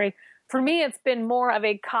background story. For me, it's been more of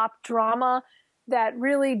a cop drama that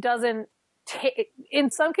really doesn't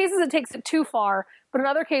in some cases it takes it too far, but in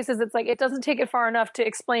other cases it's like it doesn't take it far enough to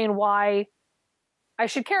explain why I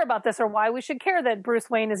should care about this, or why we should care that Bruce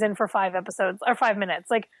Wayne is in for 5 episodes or 5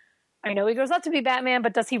 minutes. Like, I know he goes out to be Batman,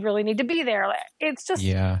 but does he really need to be there? Like, it's just,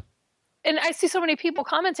 and I see so many people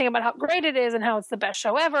commenting about how great it is and how it's the best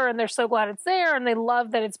show ever, and they're so glad it's there, and they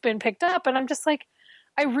love that it's been picked up. And I'm just like,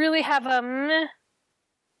 I really have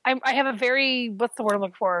I have a very, what's the word I'm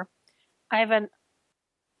looking for? I have an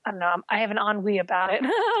ennui about it.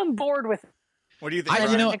 I'm bored with it. What do you think?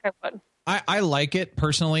 I like it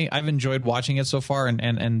personally. I've enjoyed watching it so far,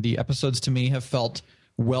 and the episodes to me have felt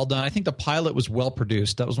well done. I think the pilot was well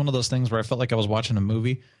produced. That was one of those things where I felt like I was watching a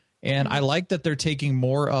movie. And I like that they're taking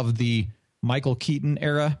more of the Michael Keaton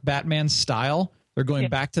era Batman style. They're going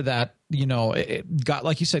back to that, you know, it got,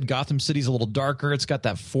 like you said, Gotham City's a little darker. It's got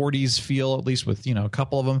that 40s feel, at least with, you know, a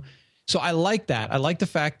couple of them. So I like that. I like the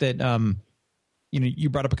fact that, you know, you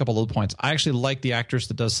brought up a couple of little points. I actually like the actress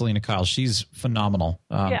that does Selena Kyle. She's phenomenal.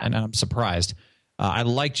 And I'm surprised. I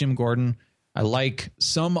like Jim Gordon. I like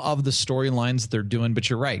some of the storylines they're doing, but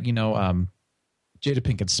you're right. You know, Jada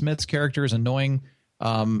Pinkett Smith's character is annoying.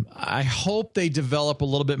 I hope they develop a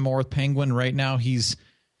little bit more with Penguin. Right now, he's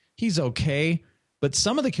okay, but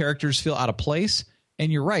some of the characters feel out of place.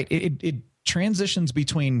 And you're right. It transitions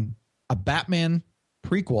between a Batman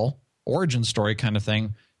prequel origin story kind of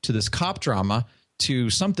thing to this cop drama to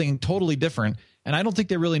something totally different. And I don't think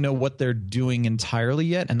they really know what they're doing entirely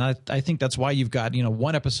yet. And I think that's why you've got, you know,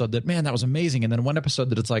 one episode that, man, that was amazing. And then one episode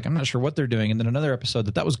that it's like, I'm not sure what they're doing. And then another episode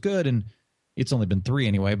that was good. And it's only been 3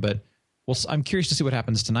 anyway. But I'm curious to see what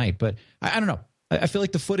happens tonight. But I don't know. I feel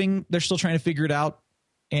like the footing, they're still trying to figure it out.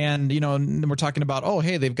 And, you know, and we're talking about, oh,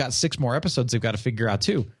 hey, they've got 6 more episodes they've got to figure out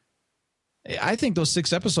too. I think those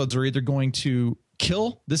 6 episodes are either going to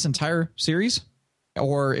kill this entire series,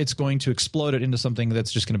 or it's going to explode it into something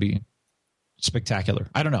that's just going to be spectacular.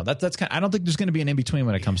 I don't know. That's kind of, I don't think there's going to be an in between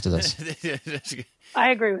when it comes to this.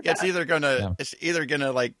 I agree with that. It's either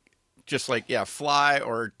gonna like just like fly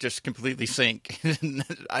or just completely sink.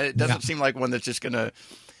 It doesn't seem like one that's just gonna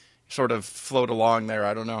sort of float along there.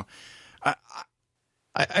 I don't know.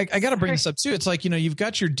 I got to bring this up too. It's like, you know, you've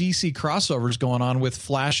got your DC crossovers going on with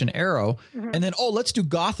Flash and Arrow, and then let's do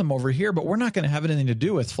Gotham over here, but we're not going to have anything to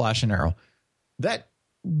do with Flash and Arrow. That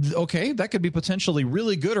could be potentially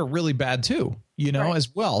really good or really bad too, you know,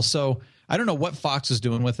 as well. So I don't know what Fox is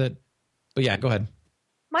doing with it, but yeah, go ahead.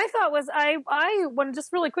 My thought was I want to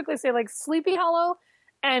just really quickly say, like, Sleepy Hollow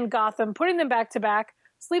and Gotham, putting them back to back.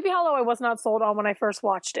 Sleepy Hollow I was not sold on when I first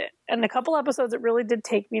watched it. And a couple episodes it really did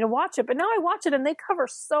take me to watch it. But now I watch it and they cover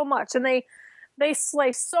so much, and they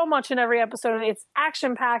slay so much in every episode, and it's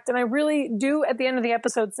action packed, and I really do at the end of the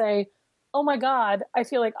episode say, oh my God, I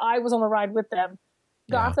feel like I was on the ride with them.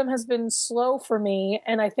 Gotham has been slow for me,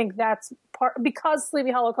 and I think that's because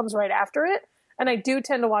Sleepy Hollow comes right after it, and I do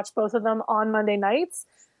tend to watch both of them on Monday nights.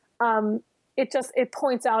 It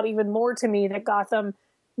points out even more to me that Gotham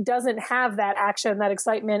doesn't have that action, that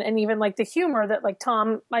excitement, and even like the humor that like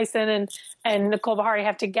Tom Mison and Nicole Beharie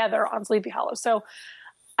have together on Sleepy Hollow. So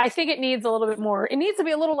I think it needs a little bit more. It needs to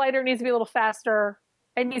be a little lighter. It needs to be a little faster.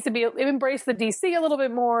 It needs to embrace the DC a little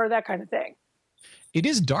bit more, that kind of thing. It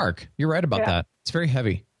is dark. You're right about that. It's very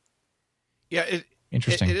heavy. Yeah,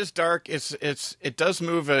 interesting. It is dark. It does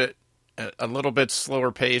move at a little bit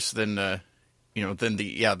slower pace than the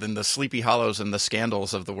Sleepy Hollows and the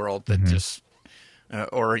Scandals of the world that just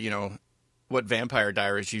or you know what Vampire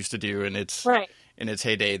Diaries used to do in its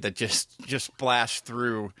heyday, that just blast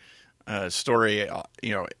through story,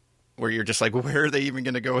 you know, where you're just like, where are they even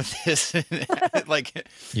going to go with this? Like,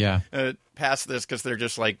 past this, because they're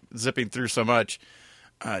just like zipping through so much.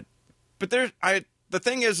 But the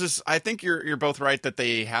thing is I think you're both right that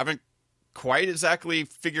they haven't quite exactly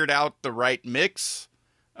figured out the right mix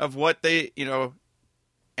of what they,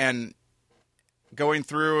 and going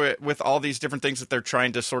through it with all these different things that they're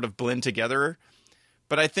trying to sort of blend together.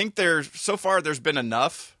 But I think so far there's been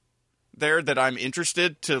enough there that I'm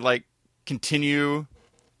interested to like continue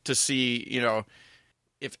to see,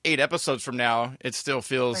 if 8 episodes from now it still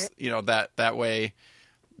feels, that way,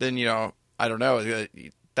 then, I don't know.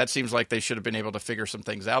 That seems like they should have been able to figure some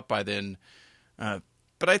things out by then. But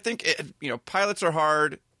I think, pilots are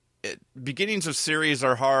hard. Beginnings of series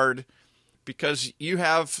are hard because you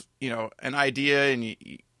have, an idea and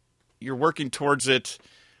you're working towards it.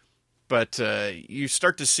 But you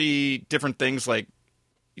start to see different things like,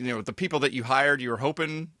 the people that you hired, you were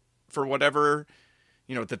hoping for whatever,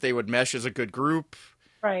 that they would mesh as a good group.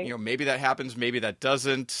 Right. Maybe that happens, maybe that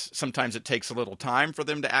doesn't. Sometimes it takes a little time for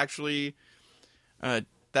them to actually,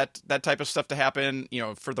 that type of stuff to happen,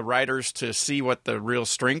 for the writers to see what the real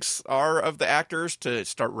strengths are of the actors, to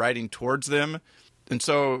start writing towards them. And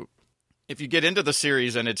so if you get into the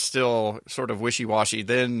series and it's still sort of wishy-washy,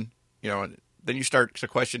 then, then you start to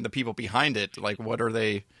question the people behind it. Like, what are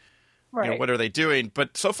they, what are they doing?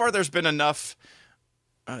 But so far there's been enough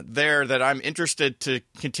there that I'm interested to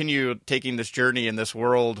continue taking this journey in this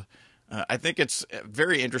world. I think it's a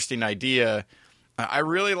very interesting idea. I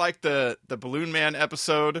really like the Balloon Man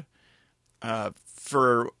episode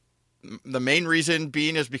for the main reason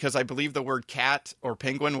being is because I believe the word cat or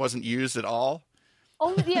penguin wasn't used at all.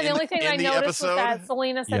 The only thing I noticed was that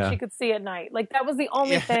Selena said she could see at night. Like, that was the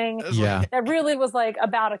only thing that really was like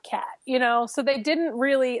about a cat, So they didn't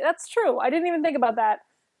really. That's true. I didn't even think about that.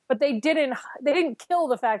 But they didn't kill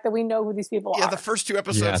the fact that we know who these people are. Yeah, the first 2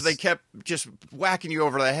 episodes they kept just whacking you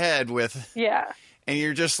over the head with. Yeah. And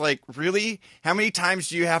you're just like, really? How many times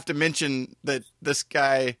do you have to mention that this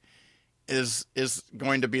guy is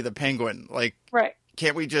going to be the penguin? Like,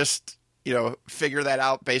 can't we just, figure that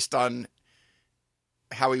out based on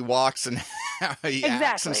how he walks and how he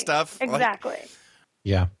acts and stuff? Exactly.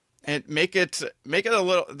 And make it a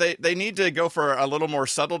little, they need to go for a little more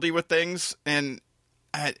subtlety with things. And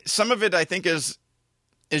some of it, I think, is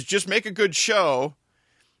just make a good show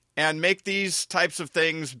and make these types of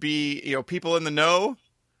things be, people in the know,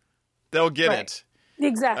 they'll get it.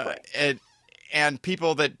 Exactly. And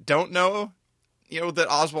people that don't know, that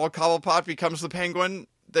Oswald Cobblepot becomes the penguin,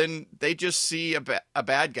 then they just see a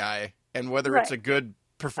bad guy. And whether it's a good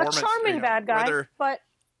performance. A charming bad guy, but...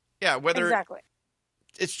 Yeah, whether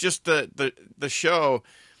it's just the show...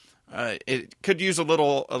 it could use a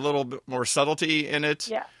little bit more subtlety in it.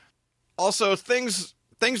 Yeah. Also, things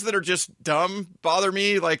that are just dumb bother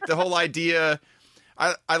me, like the whole idea.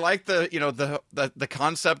 I like the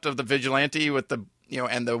concept of the vigilante with the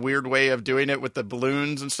and the weird way of doing it with the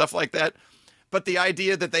balloons and stuff like that. But the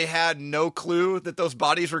idea that they had no clue that those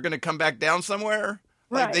bodies were going to come back down somewhere,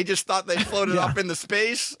 like they just thought they floated up into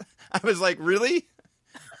space. I was like, really?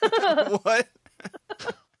 What?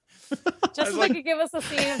 Just so they could give us a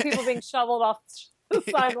scene of people being shoveled off the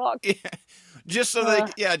sidewalk. Yeah. Just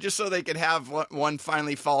so they could have one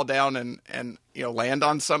finally fall down and land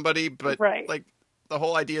on somebody. But like the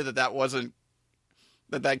whole idea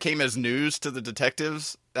that came as news to the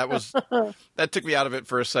detectives, that took me out of it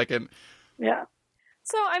for a second. Yeah.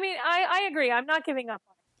 So I mean, I agree. I'm not giving up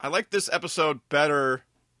on it. I like this episode better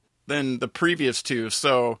than the previous 2.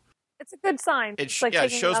 So it's a good sign. It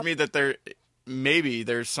shows me that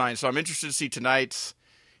there's signs. So I'm interested to see tonight's,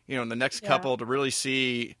 in the next couple to really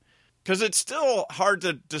see, because it's still hard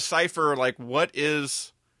to decipher like what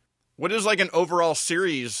is like an overall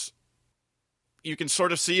series. You can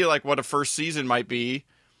sort of see like what a first season might be,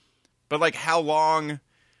 but like how long,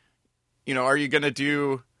 are you going to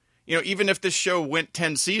do, even if this show went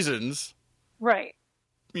 10 seasons, right?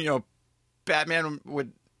 Batman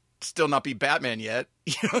would still not be Batman yet.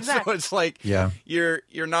 Exactly. So it's like you're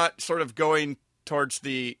not sort of going towards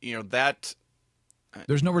the that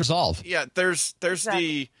there's no resolve. Yeah, there's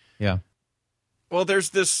exactly. Well,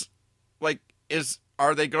 there's this like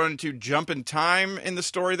are they going to jump in time in the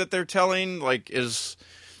story that they're telling? Like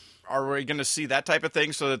are we going to see that type of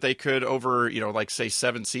thing so that they could over, like say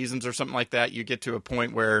 7 seasons or something like that, you get to a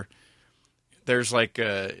point where there's like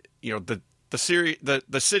the series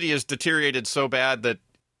the city has deteriorated so bad that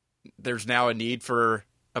there's now a need for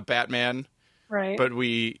a Batman. Right. But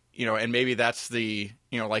and maybe that's the,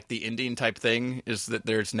 like the ending type thing is that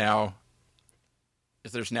there's now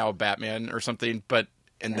a Batman or something,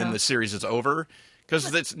 then the series is over.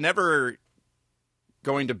 Because it's never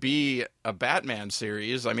going to be a Batman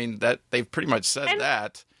series. I mean, that they've pretty much said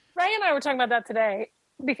that. Ray and I were talking about that today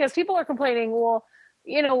because people are complaining, well,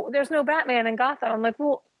 there's no Batman in Gotham. I'm like,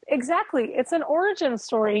 well, exactly. It's an origin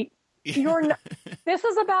story. This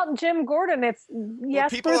is about Jim Gordon.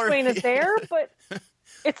 Bruce Wayne is there, but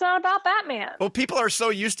it's not about Batman. Well, people are so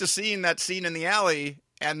used to seeing that scene in the alley,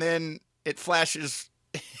 and then it flashes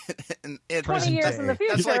 20 years in the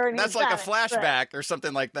future. That's like a flashback or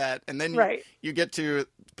something like that. And then you get to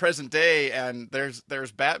present day, and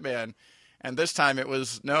there's Batman. And this time it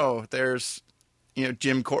was, there's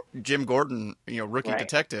Jim Gordon, rookie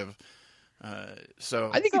detective. So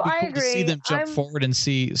I think it'd be cool to see them jump forward and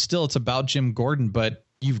see. Still, it's about Jim Gordon, but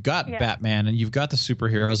you've got Batman and you've got the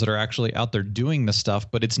superheroes that are actually out there doing the stuff,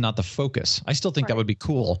 but it's not the focus. I still think that would be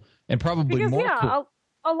cool and probably more cool.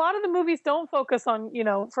 A lot of the movies don't focus on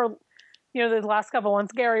the last couple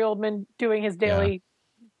ones. Gary Oldman doing his daily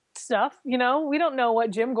stuff. We don't know what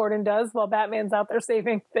Jim Gordon does while Batman's out there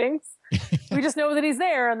saving things. We just know that he's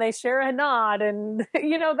there and they share a nod and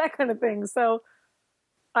that kind of thing. So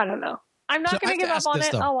I don't know. I'm not going to give up on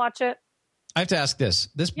it. I'll watch it. I have to ask this.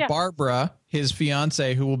 Barbara, his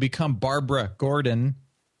fiance, who will become Barbara Gordon,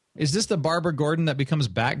 is this the Barbara Gordon that becomes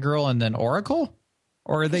Batgirl and then Oracle?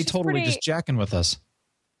 Or are they totally just jacking with us?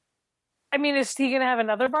 I mean, is he going to have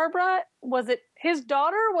another Barbara? Was it his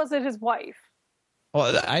daughter or was it his wife?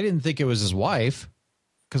 Well, I didn't think it was his wife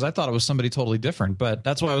because I thought it was somebody totally different. But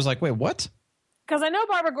that's why I was like, wait, what? Because I know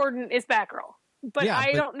Barbara Gordon is Batgirl. But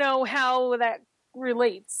I don't know how that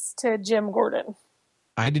relates to Jim Gordon.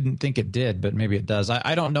 I didn't think it did, but maybe it does.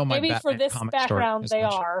 I don't know my maybe Batman for this background they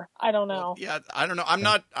are. I don't know. Yeah, I don't know. I'm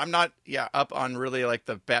not up on really like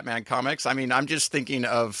the Batman comics. I mean, I'm just thinking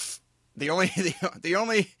of the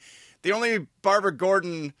only Barbara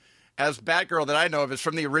Gordon as Batgirl that I know of is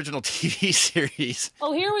from the original TV series.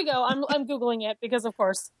 Oh, here we go. I'm Googling it because of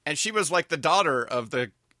course. And she was like the daughter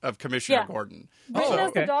of Commissioner Gordon. Written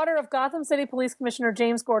as the daughter of Gotham City Police Commissioner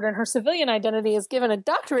James Gordon, her civilian identity is given a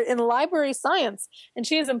doctorate in library science, and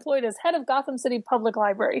she is employed as head of Gotham City Public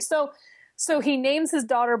Library. So he names his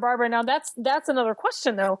daughter Barbara. Now that's another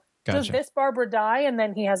question though. Gotcha. Does this Barbara die and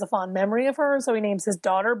then he has a fond memory of her, so he names his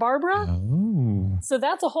daughter Barbara? Oh. So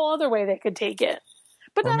that's a whole other way they could take it.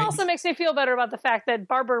 But that also makes me feel better about the fact that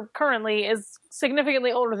Barbara currently is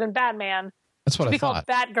significantly older than Batman. That's what I thought.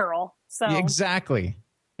 Called Batgirl. So yeah, exactly.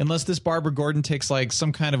 Unless this Barbara Gordon takes like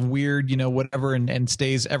some kind of weird, whatever, and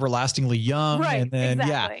stays everlastingly young. Right, and then,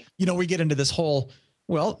 exactly. We get into this whole,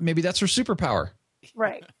 well, maybe that's her superpower.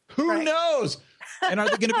 Right. Who knows? And are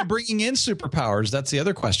they going to be bringing in superpowers? That's the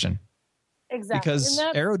other question. Exactly. Because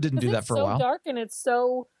Arrow didn't do that for a while. It's so dark and it's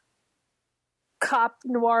so cop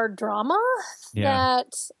noir drama that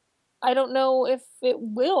I don't know if it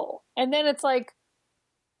will. And then it's like,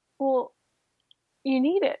 well, you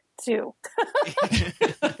need it too.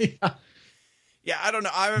 Yeah, I don't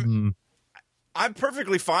know. I'm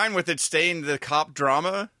perfectly fine with it staying the cop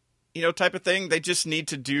drama, type of thing. They just need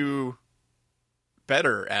to do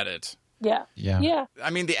better at it. Yeah. I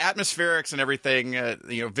mean, the atmospherics and everything,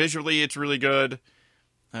 visually it's really good.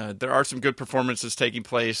 There are some good performances taking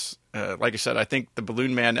place. Like I said, I think the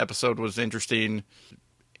Balloon Man episode was interesting,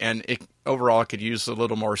 and it overall could use a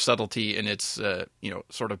little more subtlety in its,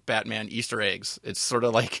 sort of Batman Easter eggs. It's sort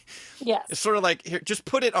of like, it's sort of like, here, just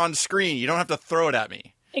put it on screen. You don't have to throw it at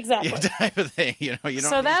me. Exactly. Type of thing. You don't.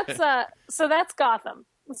 So that's Gotham.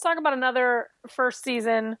 Let's talk about another first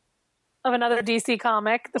season of another DC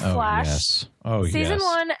comic, The Flash. Yes. Oh, yes. Season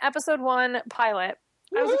 1, Episode 1, pilot.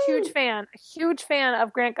 I was a huge fan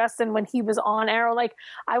of Grant Gustin when he was on Arrow. Like,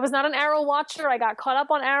 I was not an Arrow watcher. I got caught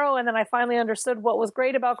up on Arrow, and then I finally understood what was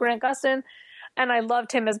great about Grant Gustin. And I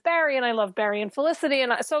loved him as Barry, and I loved Barry and Felicity.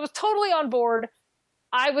 And so I was totally on board.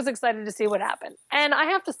 I was excited to see what happened. And I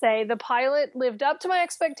have to say, the pilot lived up to my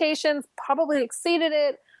expectations, probably exceeded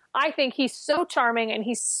it. I think he's so charming, and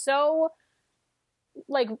he's so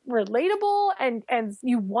like relatable, and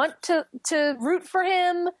you want to root for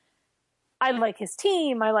him. I like his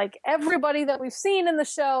team. I like everybody that we've seen in the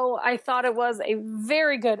show. I thought it was a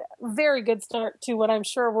very good start to what I'm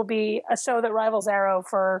sure will be a show that rivals Arrow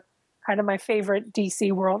for kind of my favorite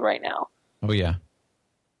DC world right now. Oh yeah.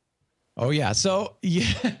 So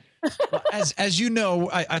well, as you know,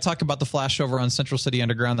 I talk about the Flash over on Central City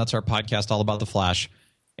Underground. That's our podcast all about the Flash.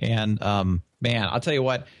 And man, I'll tell you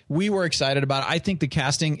what, we were excited about it. I think the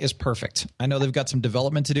casting is perfect. I know they've got some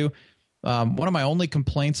development to do. One of my only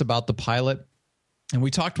complaints about the pilot, and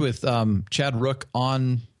we talked with Chad Rook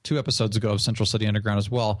on 2 episodes ago of Central City Underground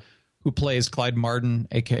as well, who plays Clyde Martin,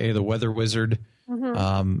 a.k.a. the Weather Wizard.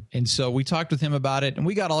 Mm-hmm. And so we talked with him about it, and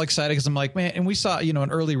we got all excited because I'm like, man, and we saw,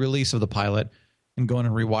 an early release of the pilot, and going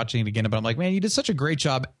and rewatching it again. But I'm like, man, you did such a great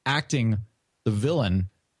job acting the villain.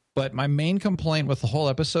 But my main complaint with the whole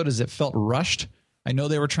episode is it felt rushed. I know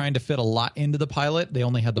they were trying to fit a lot into the pilot. They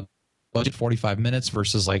only had the budget 45 minutes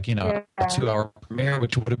versus a 2-hour premiere,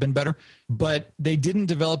 which would have been better. But they didn't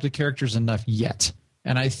develop the characters enough yet.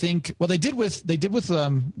 And I think, well, they did with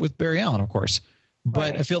Barry Allen, of course.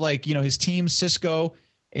 But I feel like, his team, Cisco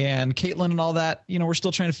and Caitlin and all that, we're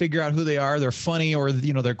still trying to figure out who they are. They're funny or,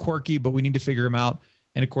 they're quirky, but we need to figure them out.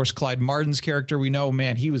 And of course, Clyde Martin's character, we know,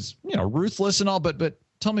 man, he was, ruthless and all, but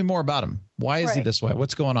tell me more about him. Why is he this way?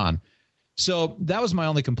 What's going on? So that was my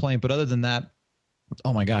only complaint. But other than that,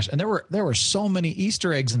 oh my gosh. And there were so many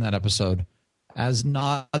Easter eggs in that episode as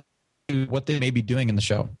not what they may be doing in the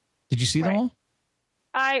show. Did you see them all?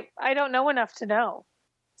 I don't know enough to know.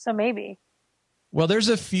 So maybe. Well, there's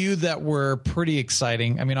a few that were pretty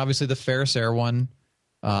exciting. I mean, obviously the Ferris Air one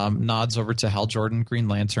nods over to Hal Jordan, Green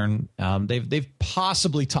Lantern. They've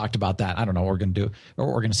possibly talked about that. I don't know what we're going to do or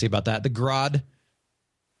what we're going to see about that. The Grodd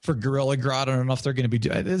for Gorilla Grodd. I don't know if they're going to be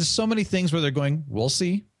doing. There's so many things where they're going. We'll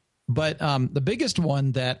see. But the biggest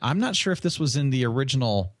one that I'm not sure if this was in the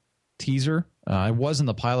original teaser. It was in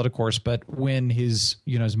the pilot, of course. But when his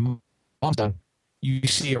mom's done, you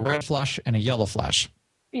see a red flash and a yellow flash.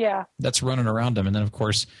 Yeah. That's running around him. And then, of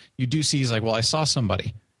course, you do see he's like, well, I saw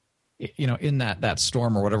somebody, in that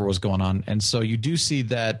storm or whatever was going on. And so you do see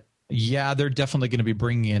that, yeah, they're definitely going to be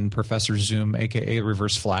bringing in Professor Zoom, a.k.a.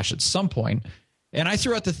 Reverse Flash, at some point. And I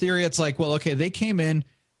threw out the theory. It's like, well, okay, they came in.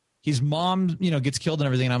 His mom, gets killed and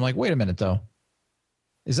everything. And I'm like, wait a minute, though.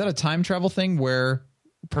 Is that a time travel thing where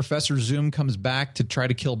Professor Zoom comes back to try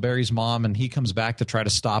to kill Barry's mom and he comes back to try to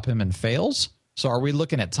stop him and fails? So are we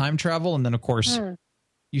looking at time travel? And then, of course...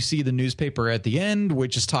 You see the newspaper at the end,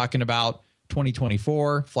 which is talking about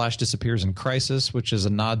 2024. Flash disappears in Crisis, which is a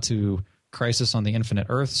nod to Crisis on the Infinite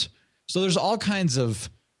Earths. So there's all kinds of,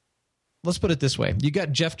 let's put it this way. You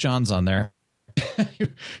got Jeff Johns on there,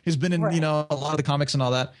 who's been in, a lot of the comics and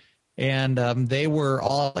all that. And they were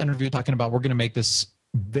all interviewed talking about, we're going to make this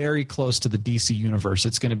very close to the DC universe.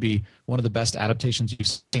 It's going to be one of the best adaptations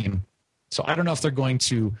you've seen. So I don't know if they're going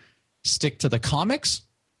to stick to the comics,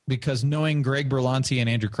 because knowing Greg Berlanti and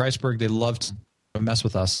Andrew Kreisberg, they love to mess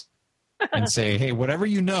with us and say, hey, whatever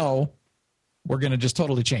we're going to just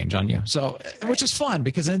totally change on you. So, which is fun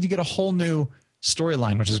because then you get a whole new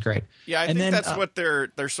storyline, which is great. Yeah, I think that's what they're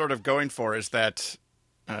sort of going for, is that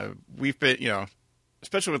we've been,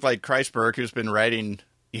 especially with like Kreisberg, who's been writing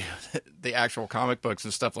the actual comic books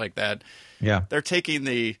and stuff like that. Yeah, they're taking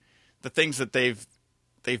the things that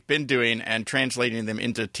they've been doing and translating them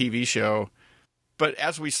into TV show. But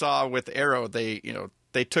as we saw with Arrow, they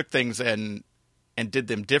took things and did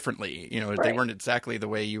them differently. They weren't exactly the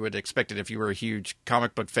way you would expect it if you were a huge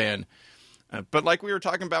comic book fan. But like we were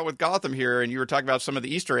talking about with Gotham here, and you were talking about some of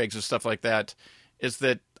the Easter eggs and stuff like that, is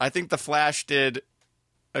that I think the Flash did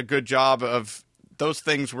a good job of those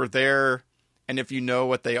things were there, and if you know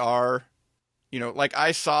what they are, like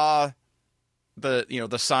I saw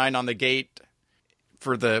the sign on the gate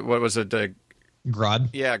for the what was it? Grodd.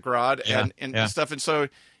 Yeah, Grodd and stuff. And so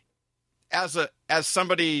as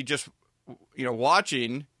somebody just,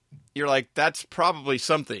 watching, you're like, that's probably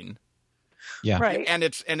something. Yeah. Right. And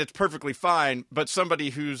it's perfectly fine. But somebody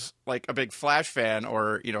who's like a big Flash fan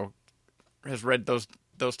or, has read those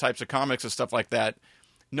types of comics and stuff like that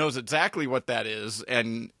knows exactly what that is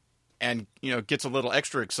and gets a little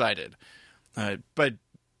extra excited. But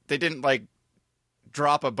they didn't like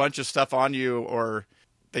drop a bunch of stuff on you, or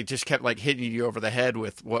they just kept like hitting you over the head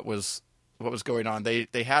with what was going on.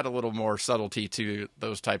 They had a little more subtlety to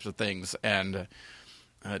those types of things, and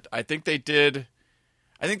I think they did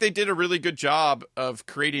a really good job of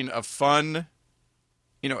creating a fun.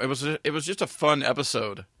 It was just a fun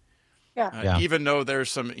episode. Yeah. Even though there's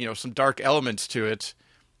some dark elements to it,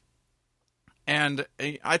 and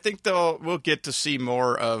I think we'll get to see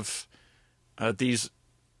more of these.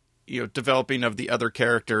 Developing of the other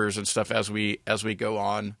characters and stuff as we go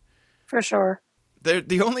on. For sure.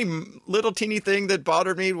 The only little teeny thing that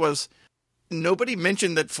bothered me was nobody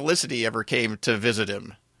mentioned that Felicity ever came to visit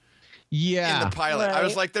him. Yeah. In the pilot. Right. I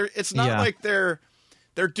was like, it's not like they're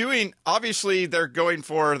doing, obviously they're going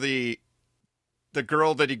for the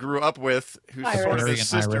girl that he grew up with, who's Iris. sort of his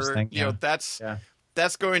sister. Thing, yeah.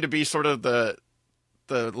 That's going to be sort of the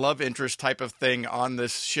love interest type of thing on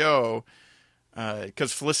this show.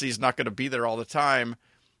 Because Felicity's not going to be there all the time.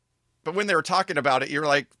 But when they were talking about it, you're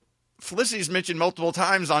like, Felicity's mentioned multiple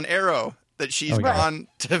times on Arrow that she's gone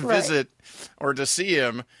to visit or to see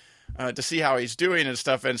him, to see how he's doing and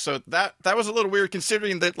stuff. And so that was a little weird,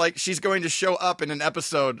 considering that like she's going to show up in an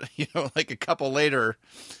episode, like a couple later.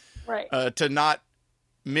 Right. to not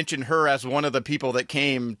mention her as one of the people that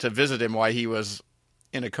came to visit him while he was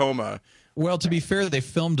in a coma. Well, to be fair, they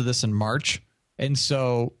filmed this in March, and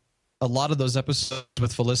so a lot of those episodes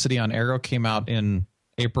with Felicity on Arrow came out in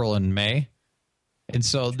April and May, and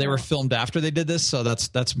so they were filmed after they did this. So that's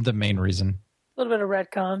the main reason. A little bit of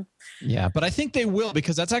retcon. Yeah, but I think they will,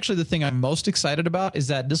 because that's actually the thing I'm most excited about, is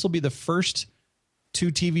that this will be the first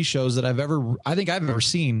 2 TV shows that I've ever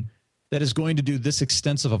seen that is going to do this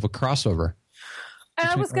extensive of a crossover. And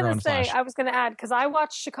I was going to say, I was going to add, because I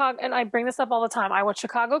watch Chicago, and I bring this up all the time. I watch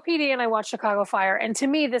Chicago PD and I watch Chicago Fire. And to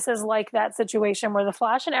me, this is like that situation where the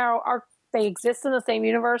Flash and Arrow they exist in the same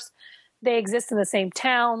universe. They exist in the same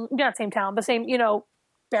town, not same town, but same,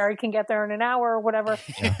 Barry can get there in an hour or whatever.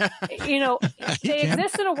 Yeah. They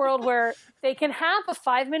exist in a world where they can have a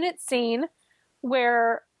 5-minute scene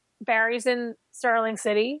where Barry's in Starling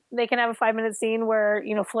City. They can have a 5-minute scene where,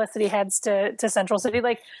 Felicity heads to Central City.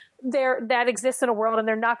 Like, that exists in a world, and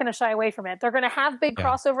they're not going to shy away from it. They're going to have big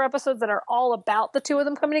crossover episodes that are all about the two of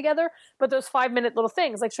them coming together, but those 5-minute little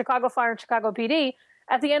things like Chicago Fire and Chicago PD,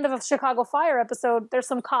 at the end of a Chicago Fire episode, there's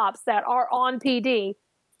some cops that are on PD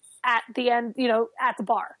at the end, at the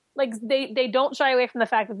bar. Like, they don't shy away from the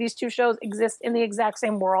fact that these two shows exist in the exact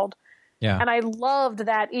same world. Yeah. And I loved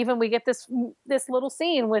that even we get this little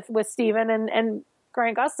scene with Steven and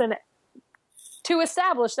Grant Gustin to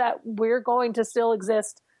establish that we're going to still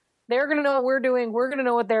exist. They're going to know what we're doing. We're going to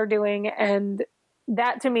know what they're doing. And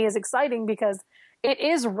that to me is exciting, because it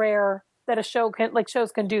is rare that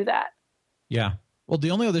shows can do that. Yeah. Well,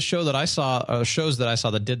 the only other shows that I saw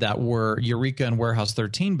that did that were Eureka and Warehouse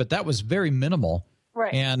 13, but that was very minimal.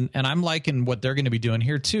 Right. And I'm liking what they're going to be doing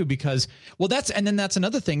here too, because that's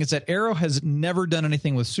another thing, is that Arrow has never done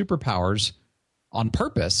anything with superpowers on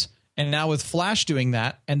purpose. And now with Flash doing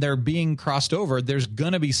that and they're being crossed over, there's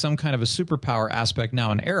going to be some kind of a superpower aspect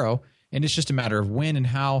now in Arrow. And it's just a matter of when and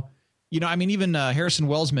how, even Harrison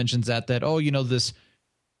Wells mentions that,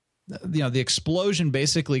 the explosion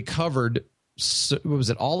basically covered, what was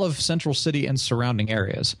it, all of Central City and surrounding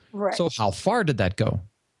areas. Right. So how far did that go?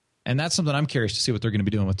 And that's something I'm curious to see what they're going to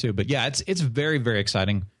be doing with too. But yeah, it's very, very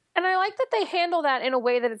exciting. And I like that they handle that in a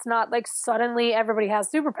way that it's not like suddenly everybody has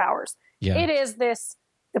superpowers. Yeah. It is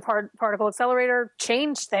the particle accelerator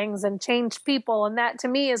changed things and changed people. And that to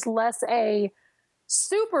me is less a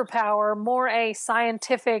superpower, more a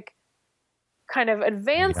scientific kind of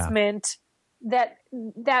advancement that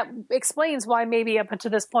explains why maybe up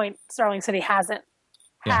until this point, Starling City hasn't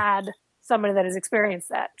had somebody that has experienced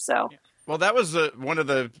that. So, well, that was one of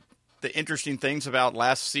the interesting things about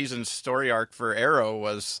last season's story arc for Arrow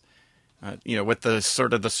was, with the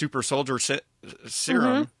sort of the super soldier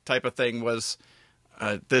serum type of thing was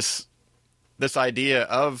this idea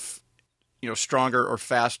of, stronger or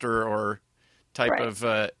faster or type of,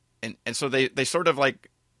 and so they sort of like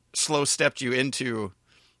slow stepped you into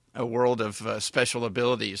a world of special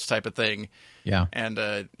abilities type of thing. Yeah.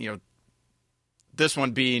 And, this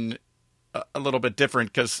one being a little bit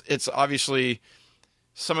different because it's obviously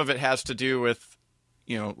some of it has to do with,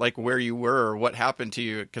 like where you were or what happened to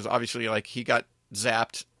you. Because obviously, like he got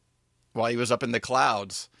zapped while he was up in the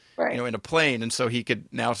clouds, in a plane. And so he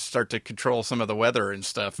could now start to control some of the weather and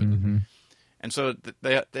stuff. And so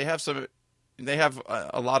they have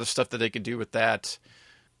a lot of stuff that they could do with that.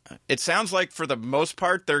 It sounds like for the most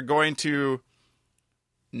part, they're going to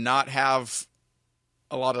not have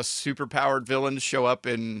a lot of superpowered villains show up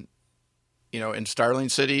in Starling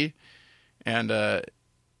City, and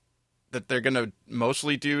that they're going to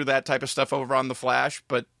mostly do that type of stuff over on the Flash.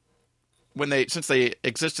 But since they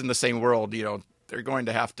exist in the same world, they're going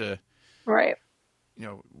to have to,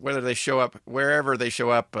 whether they show up wherever they show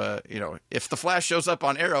up, if the Flash shows up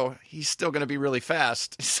on Arrow, he's still going to be really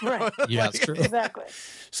fast. So, right. Yeah, that's true. Exactly.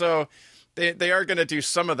 So they are going to do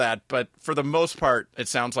some of that, but for the most part, it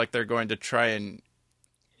sounds like they're going to try and,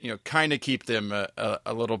 kind of keep them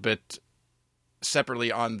a little bit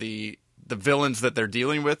separately on the villains that they're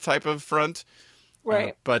dealing with type of front.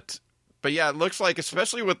 Right. But yeah, it looks like,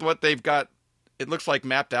 especially with what they've got, it looks like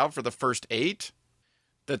mapped out for the first 8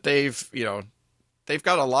 that they've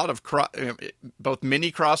got a lot of both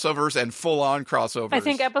mini crossovers and full on crossovers. I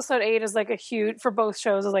think episode 8 is like a huge, for both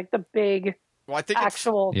shows, is like the big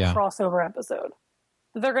actual crossover episode.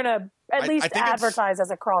 They're going to at least advertise as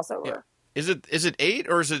a crossover. Yeah. Is it 8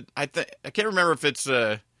 or is it? I can't remember if it's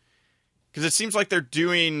because it seems like they're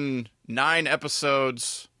doing 9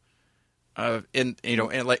 episodes in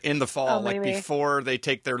the fall, like before they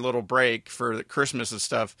take their little break for Christmas and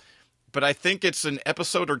stuff. But I think it's an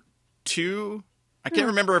episode or 2. I can't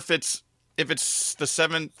remember if it's the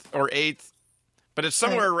 7th or 8th, but it's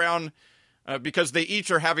somewhere around because they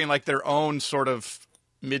each are having like their own sort of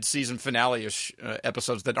mid-season finale-ish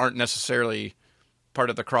episodes that aren't necessarily part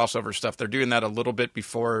of the crossover stuff. They're doing that a little bit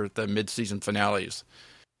before the mid-season finales.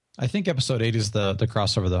 I think episode 8 is the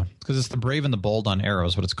crossover, though, because it's the Brave and the Bold on Arrow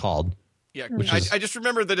is what it's called. Yeah, I just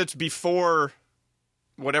remember that it's before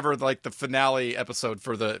whatever like the finale episode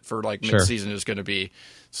for mid-season is going to be.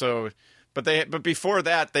 So, but before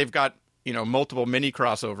that, they've got multiple mini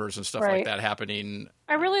crossovers and stuff like that happening.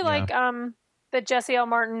 I really like that Jesse L.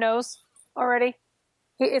 Martin knows already.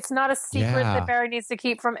 It's not a secret that Barry needs to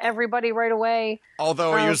keep from everybody right away.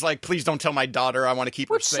 Although he was like, "Please don't tell my daughter. I want to keep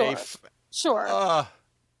her safe." Sure.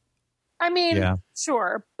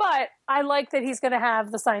 Sure. But I like that he's going to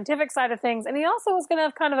have the scientific side of things. And he also is going to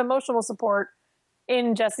have kind of emotional support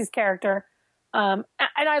in Jesse's character. And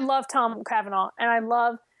I love Tom Cavanaugh. And I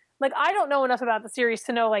love, I don't know enough about the series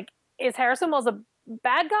to know, is Harrison Wells a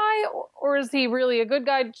bad guy or is he really a good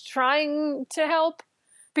guy trying to help?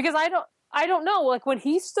 Because I don't know. When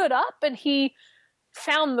he stood up and he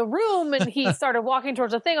found the room and he started walking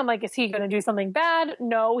towards the thing, I'm like, is he going to do something bad?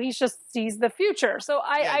 No, he just sees the future. So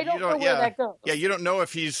I don't know where that goes. Yeah, you don't know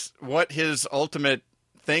if what his ultimate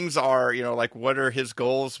things are, what are his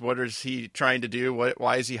goals? What is he trying to do?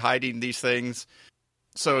 Why is he hiding these things?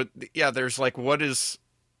 So, there's what is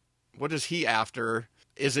he after?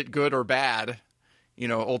 Is it good or bad?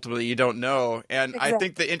 Ultimately you don't know. And exactly. I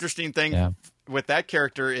think the interesting thing with that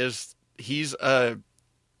character is he's a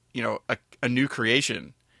new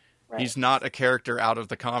creation. Right. He's not a character out of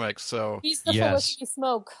the comics. So he's the Felicity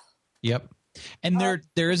Smoke. Yep. And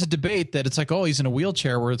there is a debate that it's like, oh, he's in a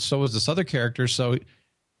wheelchair, where so is this other character. So,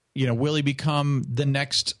 will he become the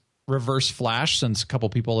next Reverse Flash, since a couple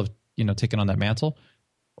people have, taken on that mantle?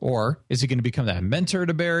 Or is he going to become that mentor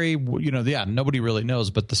to Barry? Nobody really knows,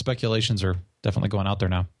 but the speculations are definitely going out there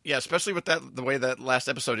now. Yeah, especially with the way that last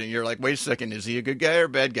episode, and you're like, wait a second, is he a good guy or a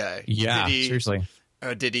bad guy? Yeah, seriously.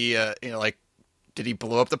 Did he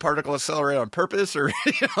blow up the particle accelerator on purpose, or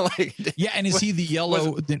and is he the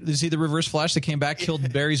yellow? Is he the Reverse Flash that came back,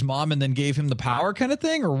 killed Barry's mom, and then gave him the power, kind of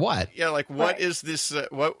thing, or what? Yeah, what is this?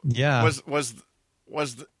 Was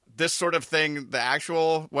this sort of thing the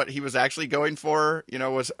actual what he was actually going for?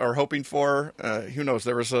 Or hoping for? Who knows?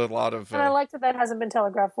 There was a lot of. And I like that hasn't been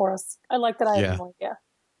telegraphed for us. I like that I have no idea.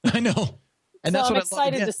 I know, and that's I'm what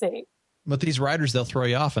excited to see. With these writers, they'll throw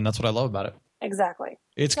you off, and that's what I love about it. Exactly.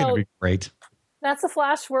 It's going to be great. That's The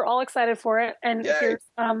Flash. We're all excited for it. And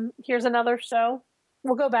here's another show.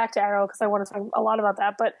 We'll go back to Arrow because I want to talk a lot about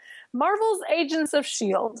that. But Marvel's Agents of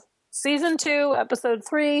S.H.I.E.L.D. Season 2, Episode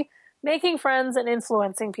 3, Making Friends and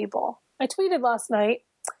Influencing People. I tweeted last night,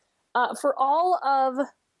 for all of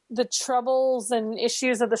the troubles and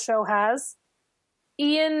issues that the show has,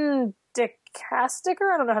 Ian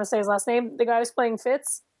DeCastiger, I don't know how to say his last name, the guy who's playing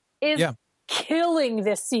Fitz, is killing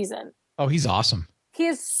this season. Oh, he's awesome. He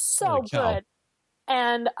is so good.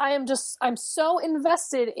 And I'm so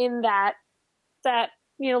invested in that,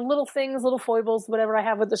 little things, little foibles, whatever I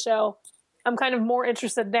have with the show. I'm kind of more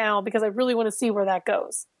interested now because I really want to see where that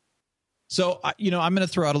goes. So, I'm going to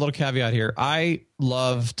throw out a little caveat here. I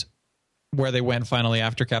loved where they went finally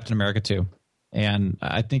after Captain America 2. And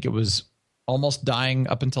I think it was almost dying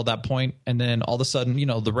up until that point. And then all of a sudden,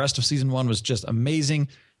 the rest of season 1 was just amazing.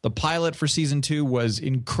 The pilot for season 2 was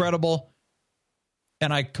incredible.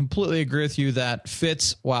 And I completely agree with you that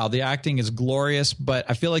Fitz, wow, the acting is glorious, but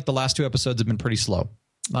I feel like the last 2 episodes have been pretty slow.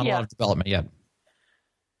 Not a lot of development yet.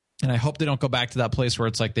 And I hope they don't go back to that place where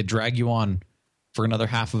it's like they drag you on for another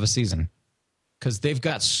half of a season, because they've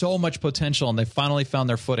got so much potential and they finally found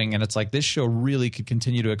their footing. And it's like, this show really could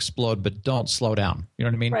continue to explode, but don't slow down. You know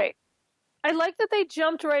what I mean? Right. I like that they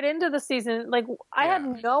jumped right into the season. I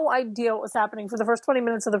had no idea what was happening for the first 20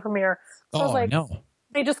 minutes of the premiere. So I was like, no.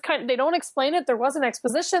 They just they don't explain it. There wasn't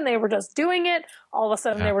exposition. They were just doing it. All of a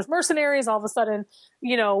sudden there was mercenaries. All of a sudden,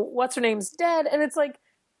 what's her name's dead. And it's like,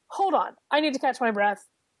 hold on, I need to catch my breath.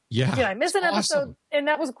 Yeah. Did I miss an episode? Awesome. And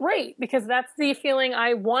that was great, because that's the feeling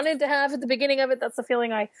I wanted to have at the beginning of it. That's the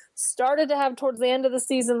feeling I started to have towards the end of the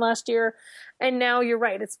season last year. And now you're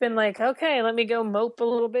right. It's been like, okay, let me go mope a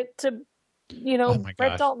little bit to,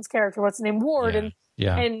 Brett Dalton's character, what's his name? Ward.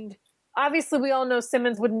 And obviously we all know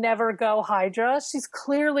Simmons would never go Hydra. She's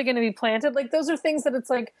clearly going to be planted. Those are things that it's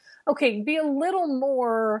like, okay, be a little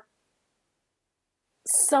more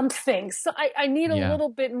something. So I need a little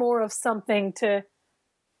bit more of something to,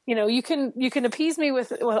 you can appease me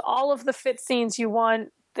with all of the fit scenes you want,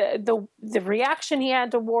 the reaction he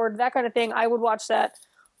had to Ward, that kind of thing. I would watch that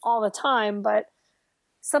all the time, but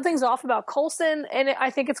something's off about Coulson, and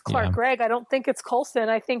I think it's Clark Gregg. I don't think it's Coulson.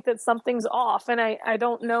 I think that something's off, and I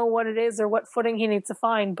don't know what it is or what footing he needs to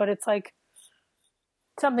find, but it's like,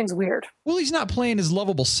 something's weird. Well, he's not playing his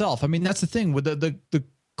lovable self. I mean, that's the thing with the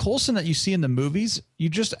Coulson that you see in the movies. You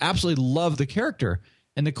just absolutely love the character,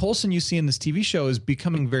 and the Coulson you see in this TV show is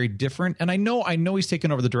becoming very different. And I know he's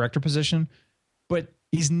taken over the director position, but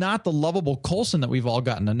he's not the lovable Coulson that we've all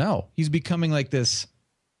gotten to know. He's becoming like this.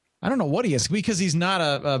 I don't know what he is, because he's not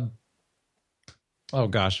a oh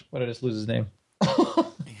gosh, what did I just lose his name?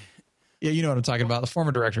 Yeah, you know what I'm talking about. The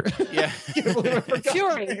former director. Yeah.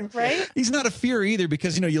 Fury, right? He's not a Fury either,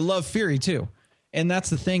 because, you love Fury too. And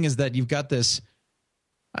that's the thing, is that you've got this.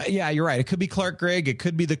 Yeah, you're right. It could be Clark Gregg. It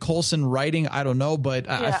could be the Coulson writing. I don't know, but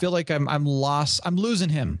I feel like I'm lost. I'm losing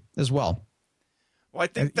him as well. Well, I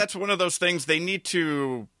think that's one of those things they need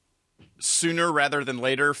to sooner rather than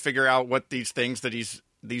later figure out what these things that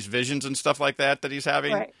these visions and stuff like that he's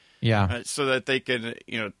having. Right. Yeah. So that they can,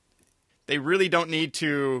 they really don't need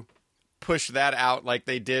to push that out like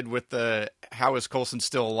they did with the How is Coulson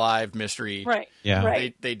Still Alive mystery. Right. Yeah.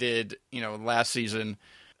 Right. They did, last season.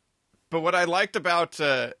 But what I liked about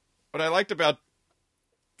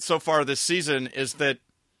so far this season is that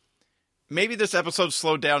maybe this episode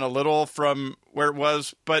slowed down a little from where it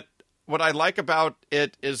was, but what I like about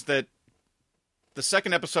it is that the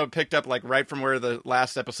second episode picked up like right from where the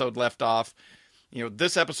last episode left off.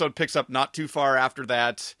 This episode picks up not too far after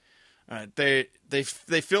that. They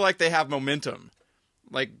feel like they have momentum,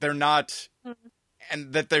 like they're not,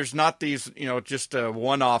 and that there's not these, just a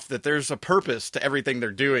one-off, that there's a purpose to everything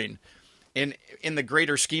they're doing in the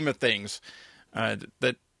greater scheme of things,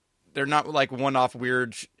 that they're not like one-off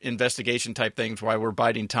weird investigation type things while we're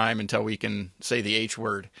biding time until we can say the H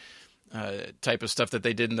word, type of stuff that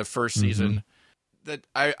they did in the first season. That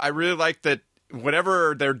I really like that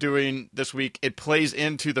whatever they're doing this week, it plays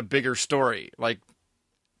into the bigger story. Like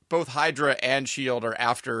both Hydra and S.H.I.E.L.D. are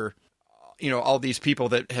after, all these people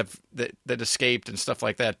that have that escaped and stuff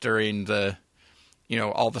like that during the,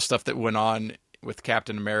 all the stuff that went on with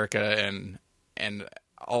Captain America and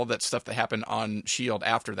all that stuff that happened on S.H.I.E.L.D.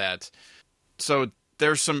 after that. So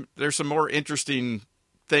there's some more interesting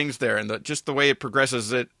things there, and just the way it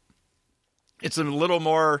progresses, it's a little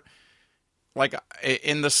more like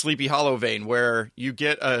in the Sleepy Hollow vein, where you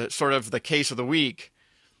get a sort of the case of the week,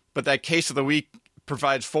 but that case of the week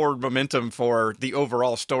provides forward momentum for the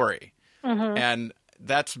overall story. Mm-hmm. And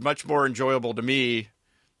that's much more enjoyable to me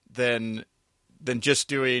than just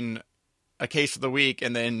doing a case of the week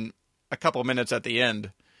and then a couple minutes at the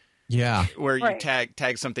end. Yeah. Where you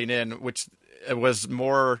tag something in, which was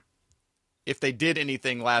more, if they did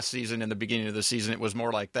anything last season in the beginning of the season, it was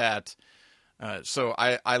more like that. So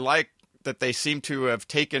I like that they seem to have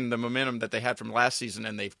taken the momentum that they had from last season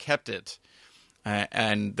and they've kept it.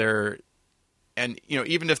 And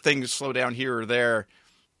even if things slow down here or there,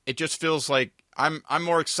 it just feels like I'm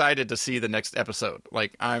more excited to see the next episode.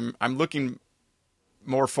 Like I'm looking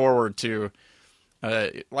more forward to,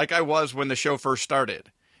 like I was when the show first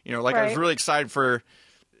started. I was really excited for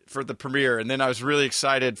the premiere, and then I was really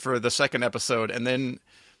excited for the second episode, and then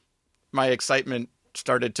my excitement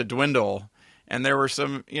started to dwindle. And there were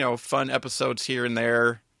some, fun episodes here and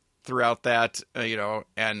there throughout that,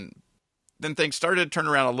 and then things started to turn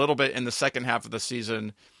around a little bit in the second half of the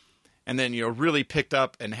season, and then, really picked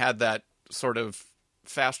up and had that sort of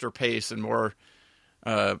faster pace and more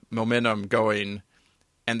momentum going.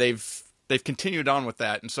 And they've continued on with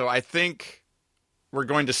that. And so I think we're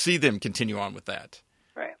going to see them continue on with that.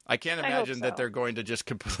 Right. I can't imagine that they're going to just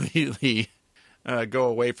completely go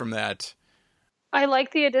away from that. I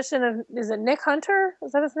like the addition of, is it Nick Hunter?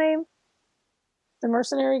 Is that his name? The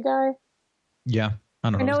mercenary guy? Yeah. I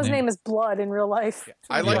know his name is Blood in real life. Yeah.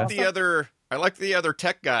 I like the other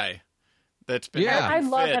tech guy that's been. Yeah. I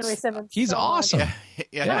love Henry Simmons. He's awesome.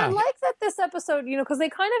 Yeah. And I like that this episode, because they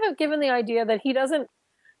kind of have given the idea that he doesn't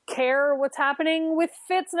care what's happening with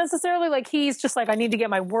Fitz necessarily. Like he's just like, I need to get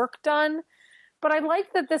my work done. But I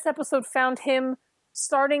like that this episode found him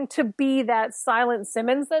starting to be that silent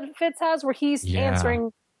Simmons that Fitz has, where he's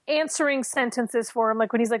answering sentences for him.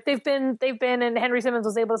 Like when he's like, they've been, and Henry Simmons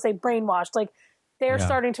was able to say brainwashed. Like they're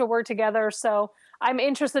starting to work together. So I'm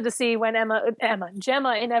interested to see when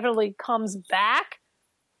Gemma inevitably comes back,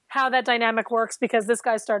 how that dynamic works, because this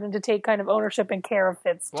guy's starting to take kind of ownership and care of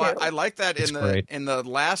Fitz too. Well, I like that in the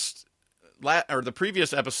last or the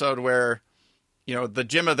previous episode where, the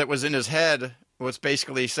Gemma that was in his head was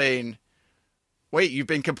basically saying, wait, you've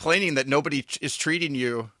been complaining that nobody is treating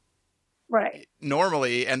you right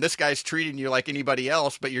normally, and this guy's treating you like anybody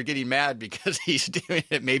else, but you're getting mad because he's doing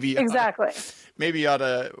it. Maybe maybe you ought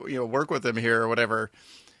to work with him here or whatever.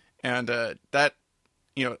 And that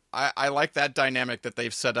I like that dynamic that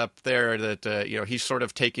they've set up there. That he's sort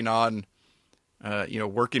of taking on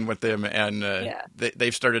working with them, and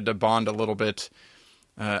they've started to bond a little bit.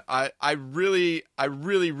 I really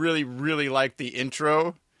like the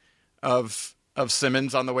intro of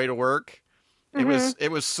Simmons on the way to work. Mm-hmm.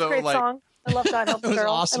 It was so great like song. I love God Help the Girl.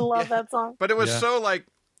 awesome. I love that song. But it was so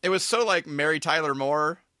like Mary Tyler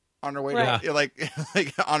Moore on her way to like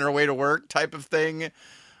on her way to work type of thing.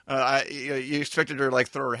 You expected her to like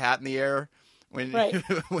throw her hat in the air when, when she and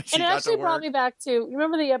it got to actually work. brought me back to,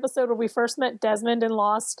 remember the episode where we first met Desmond in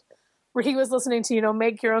Lost, where he was listening to,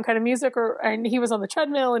 make your own kind of music, and he was on the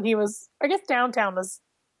treadmill, and he was, I guess downtown was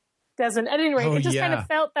Desmond. At any rate, it just kind of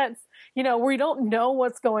felt that, we don't know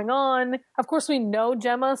what's going on. Of course, we know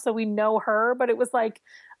Gemma, so we know her, but it was like,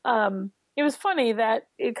 it was funny that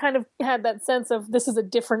it kind of had that sense of this is a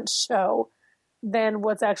different show than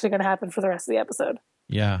what's actually going to happen for the rest of the episode.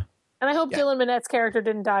 Yeah. And I hope Dylan Minette's character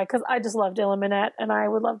didn't die, because I just love Dylan Minette, and I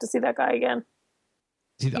would love to see that guy again.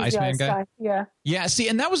 See the Iceman guy? Yeah. Yeah, see,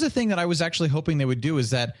 and that was the thing that I was actually hoping they would do, is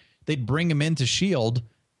that they'd bring him into S.H.I.E.L.D.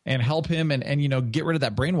 and help him and get rid of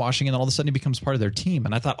that brainwashing, and then all of a sudden he becomes part of their team.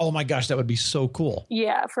 And I thought, oh my gosh, that would be so cool.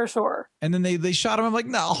 Yeah, for sure. And then they shot him. I'm like,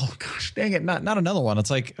 no, gosh, dang it, not another one. It's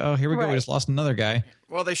like, oh, here we go. We just lost another guy.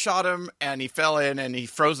 Well, they shot him and he fell in and he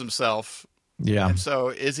froze himself. Yeah. And so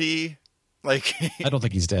is he like? I don't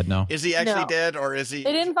think he's dead. No. Is he actually dead, or is he?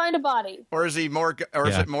 They didn't find a body. Or is he more? Or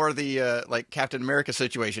is it more the like Captain America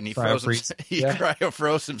situation? He cryo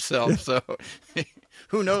froze himself. So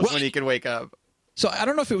who knows when he can wake up? So I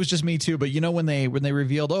don't know if it was just me too, but when they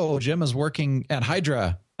revealed, oh, Jim is working at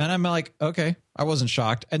Hydra, and I'm like, okay, I wasn't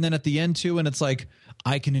shocked. And then at the end too, and it's like,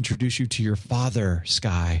 I can introduce you to your father,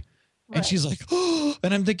 Sky. Right. And she's like, oh,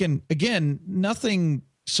 and I'm thinking again, nothing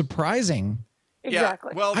surprising.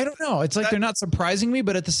 Exactly. Yeah, well, I don't know. It's like they're not surprising me,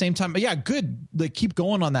 but at the same time, yeah, good. They keep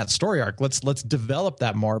going on that story arc. Let's develop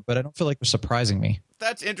that more, but I don't feel like they're surprising me.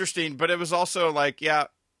 That's interesting, but it was also like, I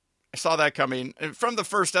saw that coming from the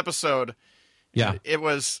first episode. Yeah, it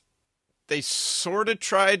was. They sort of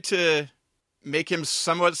tried to make him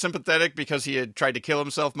somewhat sympathetic because he had tried to kill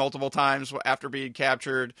himself multiple times after being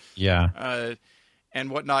captured. Yeah, and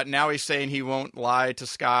whatnot. Now he's saying he won't lie to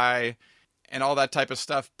Sky and all that type of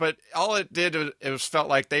stuff. But all it did, it felt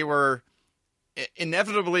like they were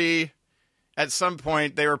inevitably, at some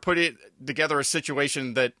point, they were putting together a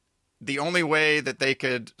situation that the only way that they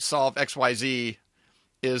could solve XYZ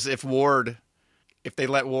is if they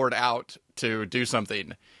let Ward out to do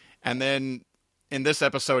something. And then in this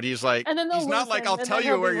episode, he's like, he's not like, I'll tell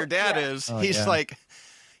you where your dad is.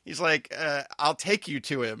 He's like, I'll take you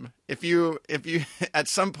to him. If you, at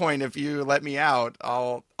some point, if you let me out,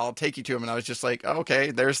 I'll take you to him. And I was just like,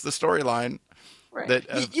 okay, there's the storyline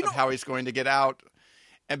of how he's going to get out.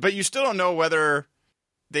 But you still don't know whether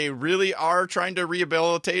they really are trying to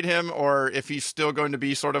rehabilitate him or if he's still going to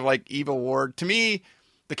be sort of like evil Ward. To me,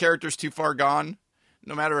 the character's too far gone.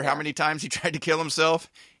 No matter how many times he tried to kill himself,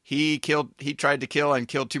 he tried to kill and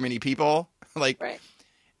killed too many people.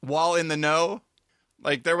 While in the know.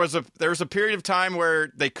 Like there was a period of time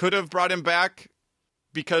where they could have brought him back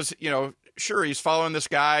because, sure, he's following this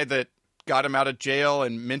guy that got him out of jail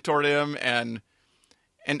and mentored him and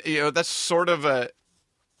that's sort of a,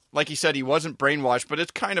 like he said, he wasn't brainwashed, but it's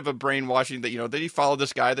kind of a brainwashing that, that he followed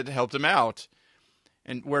this guy that helped him out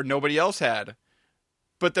and where nobody else had.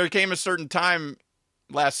 But there came a certain time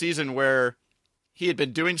last season where he had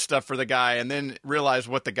been doing stuff for the guy and then realized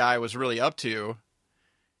what the guy was really up to.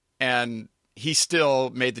 And he still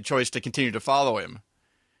made the choice to continue to follow him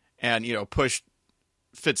and, push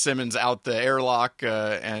Fitzsimmons out the airlock,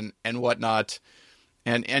 and whatnot.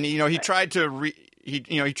 And, he tried to,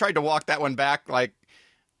 he tried to walk that one back. Like,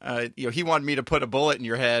 he wanted me to put a bullet in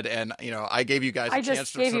your head and, I gave you guys a chance to survive. I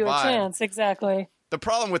just gave you a chance. Exactly. The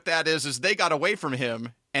problem with that is they got away from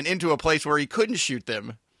him and into a place where he couldn't shoot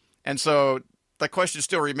them. And so the question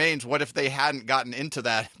still remains, what if they hadn't gotten into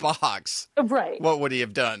that box? Right. What would he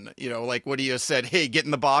have done? Would he have said, hey, get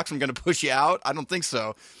in the box, I'm going to push you out? I don't think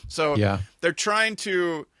so. So they're trying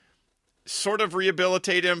to sort of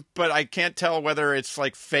rehabilitate him, but I can't tell whether it's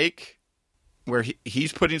like fake, where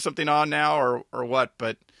he's putting something on now or what.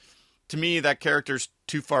 But to me, that character's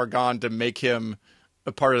too far gone to make him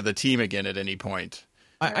a part of the team again at any point.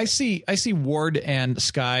 I see Ward and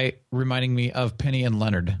Sky reminding me of Penny and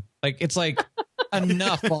Leonard. Like, it's like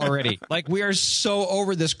enough already. Like, we are so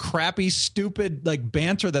over this crappy, stupid, like,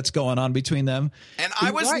 banter that's going on between them. And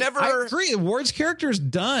I was never... I agree. Ward's character's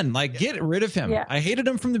done. Like, get rid of him. Yeah. I hated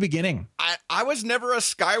him from the beginning. I was never a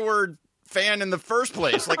Skyward fan in the first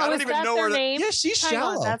place. Like, I don't even know where... Name? Yeah, she's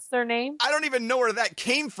shallow. That's their name? I don't even know where that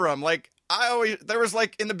came from. Like, there was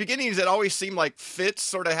like, in the beginnings, it always seemed like Fitz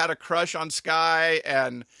sort of had a crush on Sky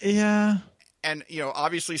and... Yeah. And,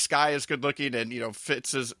 obviously Skye is good looking, and,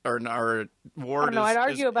 Fitz is, or Ward I don't know, I'd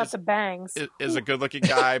argue about is, the bangs. is a good looking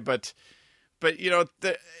guy, but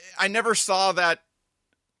I never saw that.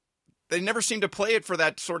 They never seemed to play it for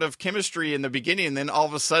that sort of chemistry in the beginning, and then all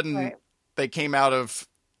of a sudden they came out of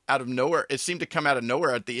nowhere. It seemed to come out of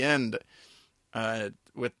nowhere at the end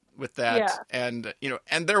with that. Yeah. And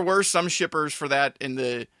and there were some shippers for that in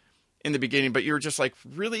the beginning, but you were just like,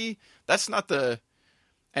 really? That's not the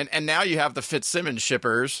and now you have the Fitzsimmons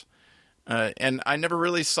shippers. And I never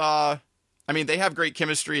really saw, I mean, they have great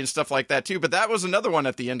chemistry and stuff like that too, but that was another one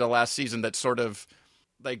at the end of last season that sort of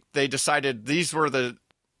like they decided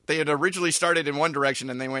they had originally started in one direction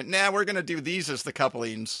and they went, nah, we're going to do these as the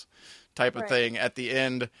couplings type of thing at the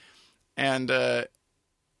end. And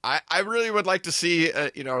I really would like to see,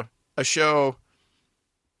 a show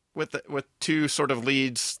with two sort of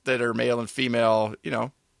leads that are male and female,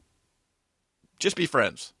 just be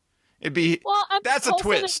friends. It'd be, that's a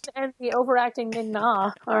twist. And the overacting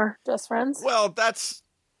Ming-Na are just friends. Well, that's...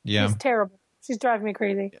 Yeah. She's terrible. She's driving me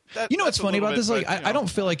crazy. What's funny about this? Like, I don't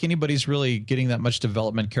feel like anybody's really getting that much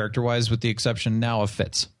development character-wise, with the exception now of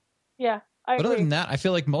Fitz. Yeah, I But agree. other than that, I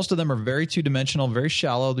feel like most of them are very two-dimensional, very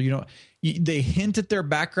shallow. They hint at their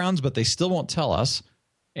backgrounds, but they still won't tell us.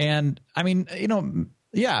 And, I mean,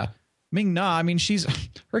 Ming-Na, I mean,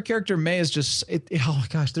 her character May is just, oh my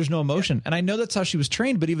gosh, there's no emotion. Yeah. And I know that's how she was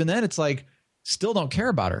trained, but even then it's like, still don't care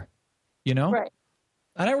about her, Right.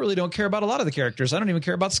 And I really don't care about a lot of the characters. I don't even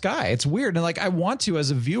care about Skye. It's weird. And like, I want to,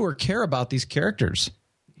 as a viewer, care about these characters.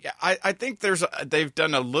 Yeah, I think they've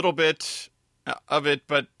done a little bit of it,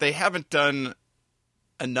 but they haven't done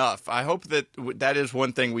enough. I hope that is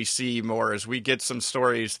one thing we see more as we get some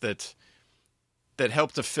stories that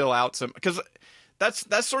help to fill out some, because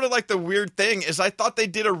that's sort of like the weird thing is I thought they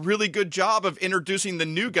did a really good job of introducing the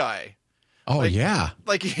new guy. Oh, yeah.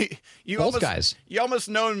 Like you both almost, guys. You almost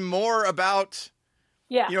know more about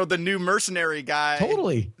the new mercenary guy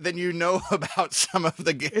than you know about some of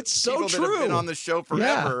the people that have been on the show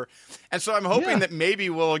forever. Yeah. And so I'm hoping that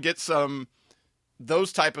maybe we'll get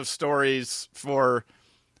those type of stories for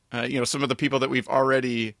some of the people that we've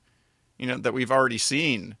already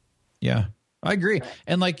seen. Yeah. I agree.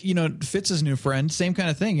 And like, Fitz's new friend, same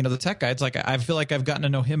kind of thing. The tech guy, it's like, I feel like I've gotten to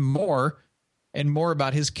know him more and more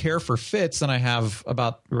about his care for Fitz than I have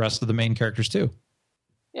about the rest of the main characters too.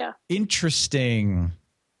 Yeah. Interesting.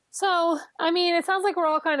 So, I mean, it sounds like we're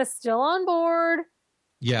all kind of still on board.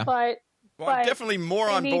 Yeah. I'm definitely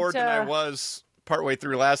more on board than I was partway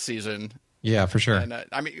through last season. Yeah, for sure. And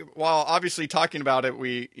I mean, while obviously talking about it,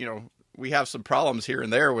 we have some problems here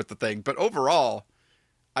and there with the thing, but overall,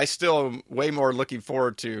 I still am way more looking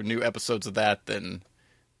forward to new episodes of that than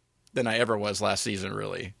I ever was last season,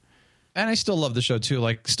 really. And I still love the show too.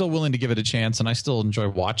 Like, still willing to give it a chance, and I still enjoy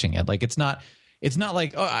watching it. Like, it's not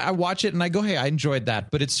like, oh, I watch it and I go, hey, I enjoyed that,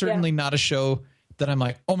 but it's certainly not a show that I'm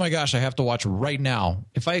like, oh my gosh, I have to watch right now.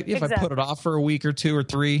 If I put it off for a week or two or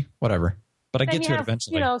three, whatever. But I get to it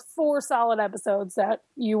eventually. 4 solid episodes that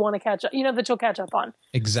you want to catch up, that you'll catch up on.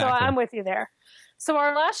 Exactly. So I'm with you there. So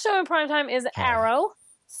our last show in primetime is Arrow.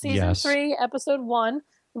 Season 3, episode 1,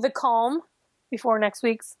 The Calm, before next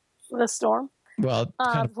week's The Storm. Well,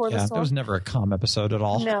 that was never a calm episode at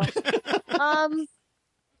all. No.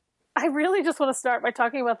 I really just want to start by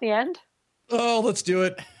talking about the end. Oh, let's do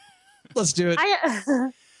it. Let's do it.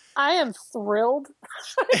 I am thrilled.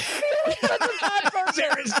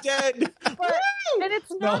 Sarah's dead. And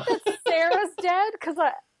it's not that Sarah's dead, because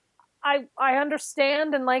I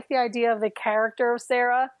understand and like the idea of the character of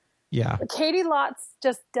Sarah. Yeah. Katie Lotz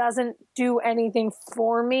just doesn't do anything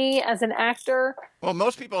for me as an actor. Well,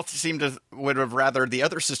 most people would have rather the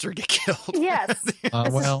other sister get killed. Yes. This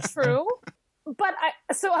is true. But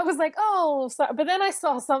I was like, but then I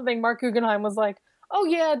saw something. Mark Guggenheim was like, oh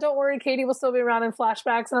yeah, don't worry, Katie will still be around in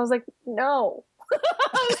flashbacks. And I was like, no.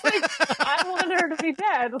 I was like, I want her to be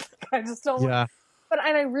dead. I just don't. Yeah. But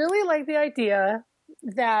I really like the idea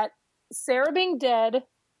that Sarah being dead,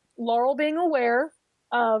 Laurel being aware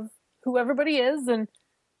of who everybody is, and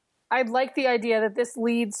I'd like the idea that this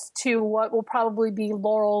leads to what will probably be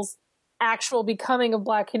Laurel's actual becoming of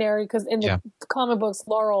Black Canary, because in the comic books,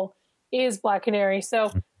 Laurel is Black Canary.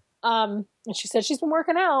 So, and she said she's been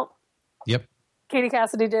working out. Yep. Katie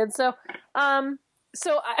Cassidy did. So, I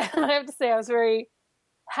have to say I was very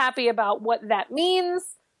happy about what that means.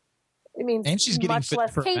 It means and she's getting much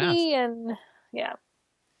less Katie, and yeah.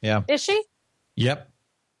 Is she? Yep.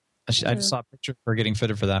 I just saw a picture of her getting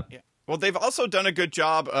fitted for that. Yeah. Well, they've also done a good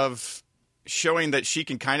job of showing that she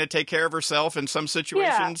can kind of take care of herself in some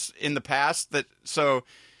situations in the past. So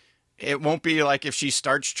it won't be like if she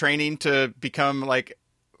starts training to become like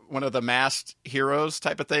one of the masked heroes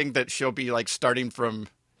type of thing, that she'll be like starting from,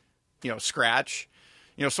 scratch,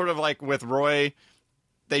 sort of like with Roy.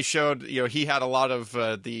 They showed, he had a lot of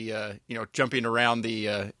the jumping around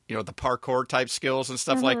the the parkour type skills and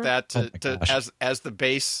stuff like that as the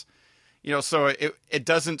base, so it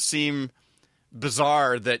doesn't seem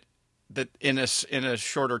bizarre that in a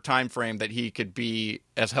shorter time frame that he could be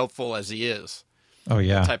as helpful as he is. Oh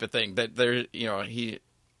yeah, type of thing, that there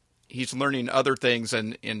he's learning other things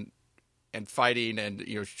and fighting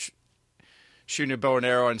and shooting a bow and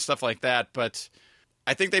arrow and stuff like that, but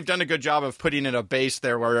I think they've done a good job of putting in a base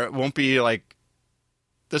there where it won't be like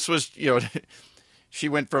this was, she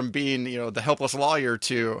went from being, the helpless lawyer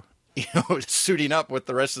to, suiting up with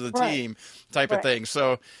the rest of the team type of thing.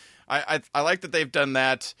 So I like that they've done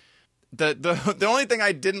that. The only thing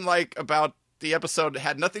I didn't like about the episode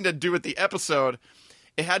had nothing to do with the episode.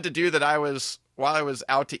 It had to do that while I was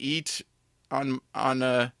out to eat on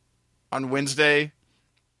Wednesday,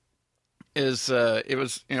 it was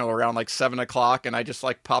around like 7:00, and I just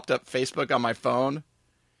like popped up Facebook on my phone,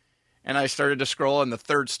 and I started to scroll, and the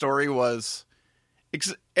third story was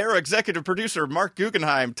Arrow executive producer Mark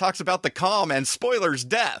Guggenheim talks about the calm and spoilers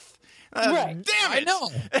death. Right. Damn it! I know.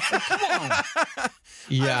 Come on.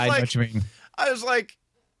 Yeah, I know what you mean. I was like,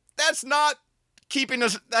 that's not keeping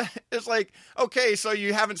us. It's like, okay, so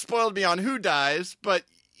you haven't spoiled me on who dies, but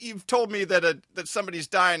you've told me that somebody's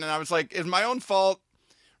dying, and I was like, is my own fault?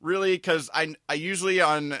 Really, because I usually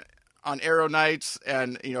on Arrow nights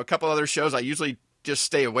and a couple other shows, I usually just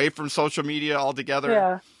stay away from social media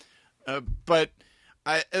altogether. Yeah. But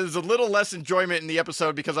it was a little less enjoyment in the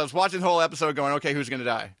episode because I was watching the whole episode going, okay, who's going to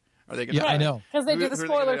die? Are they going to die? I know. Because they do the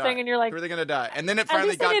spoiler thing, and you're like, who are they going to die? And then it at finally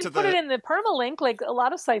least they got didn't to put it in the permalink like a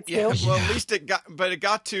lot of sites do. Well, at least it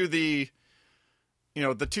got to the,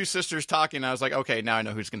 the two sisters talking. And I was like, okay, now I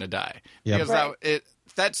know who's going to die. Yep. Because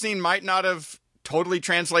that scene might not have totally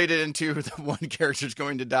translated into the one character's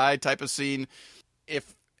going to die type of scene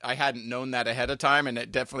if I hadn't known that ahead of time, and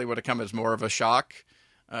it definitely would have come as more of a shock,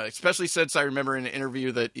 especially since I remember in an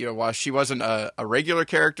interview that while she wasn't a regular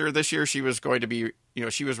character this year, she was going to be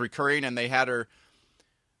she was recurring, and they had her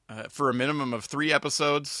for a minimum of 3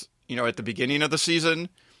 episodes at the beginning of the season,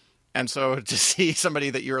 and so to see somebody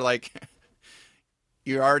that you're like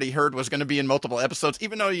you already heard was going to be in multiple episodes,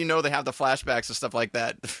 even though they have the flashbacks and stuff like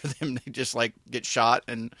that, for them to just like get shot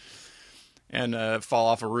and fall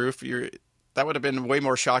off a roof. That would have been way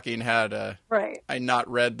more shocking had I not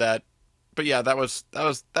read that. But yeah, that was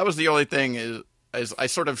the only thing is I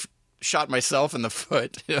sort of shot myself in the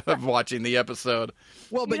foot of watching the episode.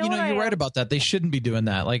 Well, but you're right about that. They shouldn't be doing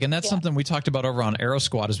that. Like, and that's something we talked about over on Arrow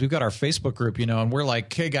Squad. Is we've got our Facebook group, and we're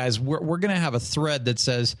like, hey guys, we're gonna have a thread that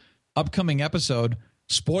says upcoming episode,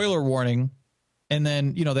 spoiler warning, and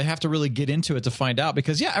then they have to really get into it to find out,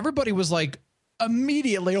 because everybody was like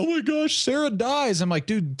immediately, oh my gosh, Sarah dies. I'm like,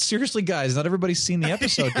 dude, seriously guys, not everybody's seen the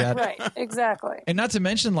episode yet. Right, exactly. And not to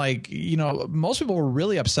mention, like, most people were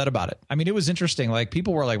really upset about it. I mean, it was interesting. Like,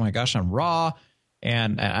 people were like, my gosh, I'm raw,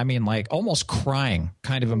 and I mean, like, almost crying,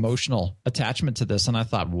 kind of emotional attachment to this. And I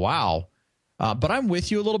thought, wow. But I'm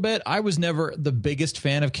with you a little bit. I was never the biggest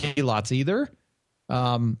fan of Katie Lotz either.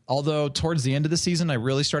 Although towards the end of the season, I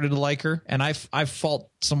really started to like her, and I fault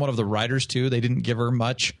somewhat of the writers too. They didn't give her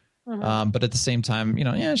much, but at the same time,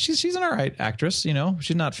 she's an all right actress.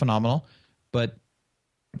 She's not phenomenal, but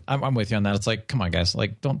I'm with you on that. It's like, come on, guys,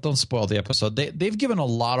 like don't spoil the episode. They've given a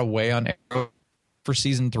lot away on Arrow for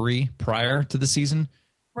season 3 prior to the season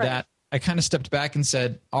that I kind of stepped back and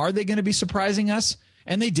said, are they going to be surprising us?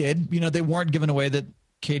 And they did. They weren't giving away that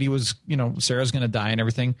Katie was, Sarah's going to die and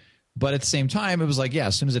everything. But at the same time, it was like,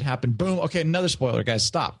 as soon as it happened, boom, okay, another spoiler, guys,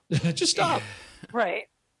 stop. Just stop. Right.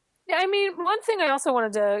 Yeah, I mean, one thing I also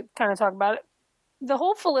wanted to kind of talk about, the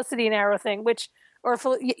whole Felicity and Arrow thing,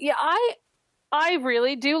 I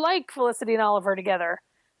really do like Felicity and Oliver together,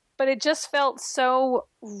 but it just felt so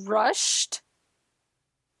rushed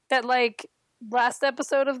that, like, last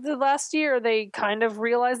episode of the last year, they kind of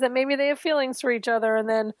realized that maybe they have feelings for each other, and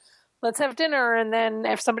then let's have dinner, and then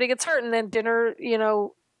if somebody gets hurt, and then dinner,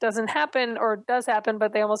 doesn't happen, or does happen,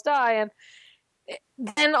 but they almost die, and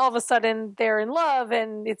then all of a sudden they're in love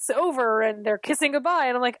and it's over and they're kissing goodbye,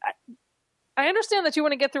 and I'm like, I understand that you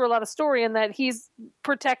want to get through a lot of story and that he's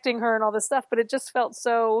protecting her and all this stuff, but it just felt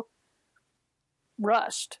so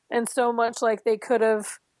rushed and so much like they could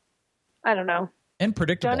have, I don't know, and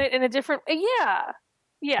predictable, done it in a different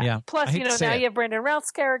Plus, now you have Brandon Routh's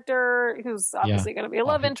character, who's obviously going to be a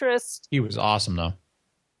love interest. He was awesome though.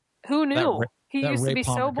 Who knew? He used to be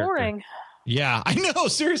so boring. Yeah, I know.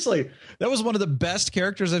 Seriously, that was one of the best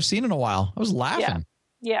characters I've seen in a while. I was laughing.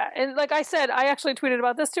 Yeah, and like I said, I actually tweeted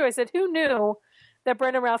about this too. I said, who knew that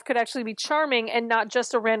Brandon Routh could actually be charming and not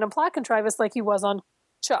just a random plot contrivance like he was on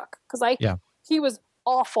Chuck? Because he was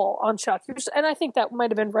awful on Chuck. And I think that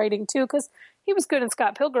might have been writing too, because he was good in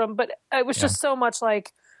Scott Pilgrim, but it was just so much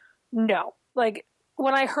like, no. Like,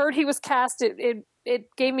 when I heard he was cast,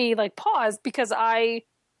 it gave me like pause, because I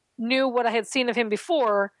knew what I had seen of him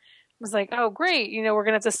before. I was like, oh, great, we're going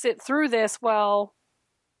to have to sit through this. Well,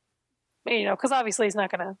 because obviously he's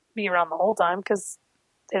not going to be around the whole time, because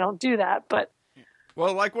they don't do that. But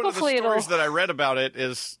well, like one of the stories that I read about it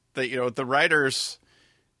is that the writers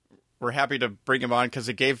were happy to bring him on because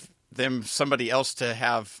it gave them somebody else to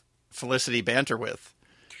have Felicity banter with.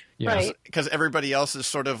 Yeah. Right. Because everybody else is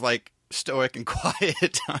sort of like stoic and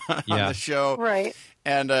quiet on the show. Right.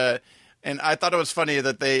 And I thought it was funny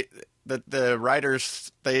that the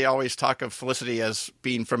writers, they always talk of Felicity as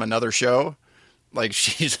being from another show. Like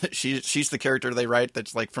she's the character they write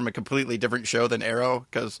that's like from a completely different show than Arrow.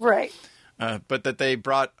 Right. But that they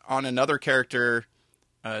brought on another character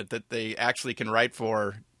that they actually can write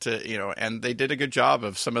for and they did a good job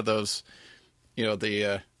of some of those,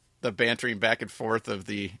 the bantering back and forth of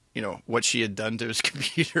the, what she had done to his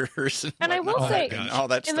computers and I will say, and all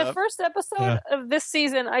that in stuff. the first episode of this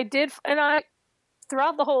season, I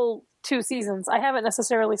throughout the whole 2 seasons, I haven't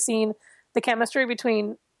necessarily seen the chemistry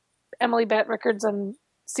between Emily Bett Rickards and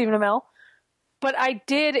Stephen Amell, but I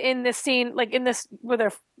did in this scene, like in this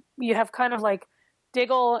where you have kind of like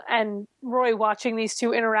Diggle and Roy watching these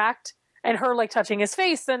two interact, and her like touching his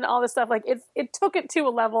face and all this stuff. Like it took it to a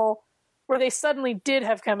level where they suddenly did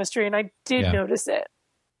have chemistry, and I did notice it.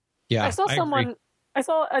 Yeah, I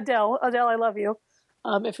saw Adele, I love you,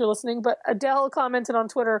 if you're listening, but Adele commented on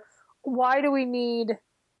Twitter, why do we need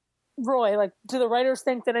Roy? Like, do the writers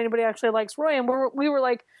think that anybody actually likes Roy? And we were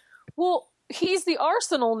like, well, he's the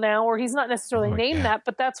Arsenal now, or he's not necessarily named that,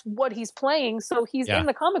 but that's what he's playing. So he's in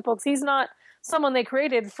the comic books. He's not someone they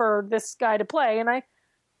created for this guy to play. And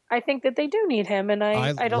I think that they do need him. And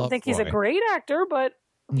I don't think he's a great actor, but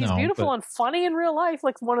he's beautiful and funny in real life.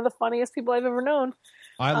 Like one of the funniest people I've ever known.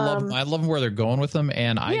 I love where they're going with him.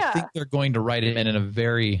 And I think they're going to write him in a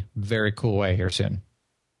very, very cool way here soon.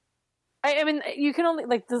 I mean, you can only,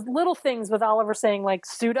 like, the little things with Oliver saying, like,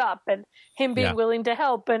 suit up, and him being willing to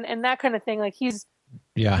help, and that kind of thing. Like, he's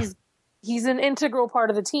an integral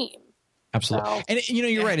part of the team. Absolutely. So. And,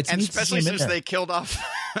 you're right. It's and especially since they killed off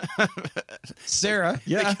Sarah.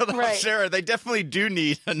 Yeah. They killed off Sarah. They definitely do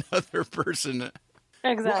need another person.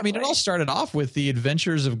 Exactly. Well, I mean, it all started off with the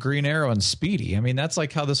adventures of Green Arrow and Speedy. I mean, that's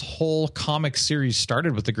like how this whole comic series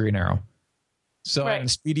started with the Green Arrow. So and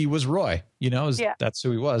Speedy was Roy, that's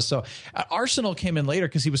who he was. So Arsenal came in later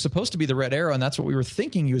because he was supposed to be the Red Arrow, and that's what we were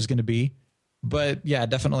thinking he was going to be. But yeah,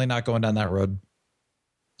 definitely not going down that road.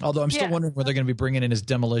 Although I'm still wondering whether they're going to be bringing in his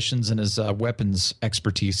demolitions and his weapons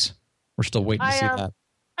expertise. We're still waiting to see that.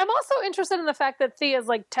 I'm also interested in the fact that Thea's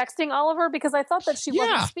like texting Oliver, because I thought that she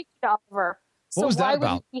wasn't speaking to Oliver. So what was that about?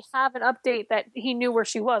 Why would he have an update that he knew where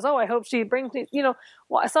she was? Oh, I hope she brings me.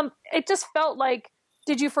 It just felt like.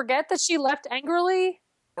 Did you forget that she left angrily?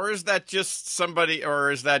 Or is that just somebody, or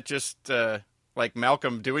is that just like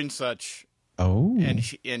Malcolm doing such? Oh. And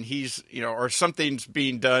he's, or something's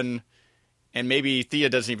being done, and maybe Thea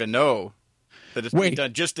doesn't even know that it's being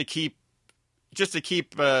done just to keep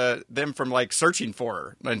them from like searching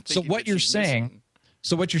for her. So what you're saying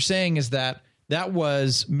is that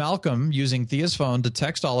was Malcolm using Thea's phone to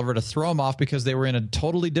text Oliver to throw him off because they were in a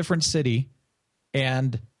totally different city,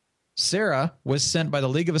 and Sarah was sent by the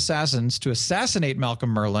League of Assassins to assassinate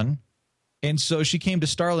Malcolm Merlyn, and so she came to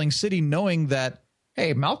Starling City knowing that,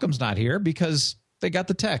 hey, Malcolm's not here because they got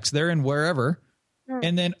the text. They're in wherever.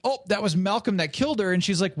 And then, that was Malcolm that killed her, and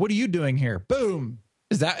she's like, what are you doing here? Boom.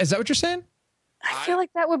 Is that what you're saying? I feel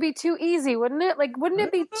like that would be too easy, wouldn't it? Like, wouldn't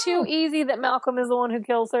it be too easy that Malcolm is the one who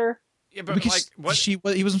kills her? Yeah, but because he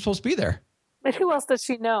wasn't supposed to be there. But who else does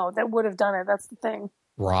she know that would have done it? That's the thing.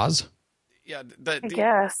 Roz? Yeah, I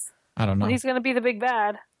guess. I don't know. Well, he's going to be the big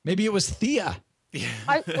bad. Maybe it was Thea.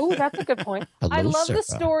 That's a good point. I love the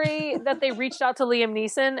story that they reached out to Liam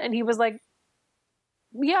Neeson, and he was like,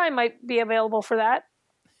 yeah, I might be available for that.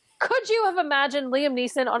 Could you have imagined Liam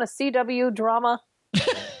Neeson on a CW drama?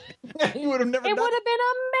 He would have never It would have been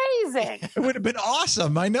amazing. It would have been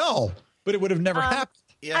awesome, I know. But it would have never happened.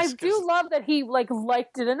 Yes, I do love that he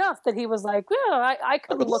liked it enough that he was like, well, I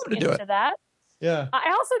could look into that. Yeah. I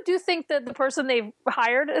also do think that the person they've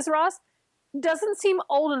hired as Ross doesn't seem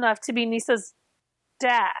old enough to be Nisa's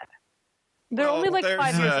dad. They're only like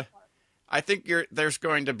 5 years apart. I think there's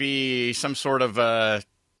going to be some sort of a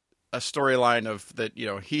storyline of that,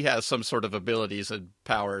 he has some sort of abilities and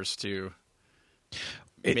powers to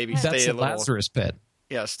maybe That's stay the a little Lazarus pit.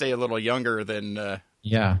 Yeah, stay a little younger than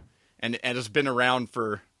Yeah. And has been around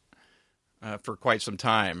for quite some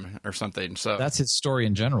time or something. So That's his story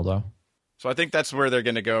in general, though. So I think that's where they're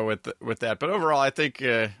going to go with that. But overall, I think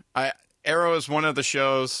Arrow is one of the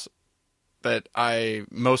shows that I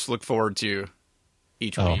most look forward to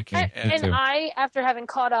each week. Okay. And I, after having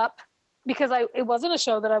caught up, because it wasn't a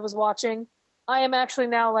show that I was watching, I am actually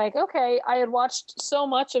now like, okay, I had watched so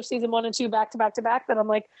much of season 1 and 2 back to back to back that I'm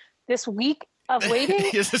like, this week of waiting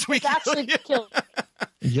this week, is actually killing me.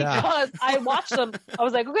 Yeah. Because I watched them. I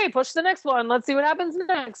was like, okay, push to the next one. Let's see what happens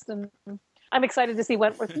next. And I'm excited to see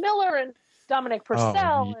Wentworth Miller and Dominic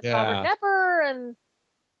Purcell and Robert Nepper.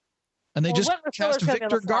 And they just Wentworth cast Miller's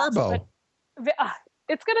Victor Garbo.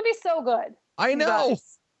 It's going to be so good. I know.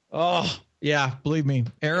 Guys. Oh, yeah. Believe me.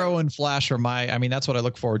 Arrow and Flash are that's what I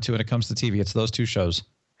look forward to when it comes to TV. It's those two shows.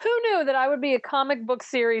 Who knew that I would be a comic book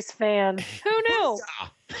series fan? Who knew?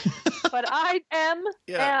 But I am,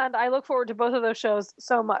 and I look forward to both of those shows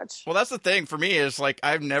so much. Well, that's the thing for me is like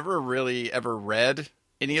I've never really ever read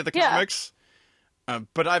any of the comics,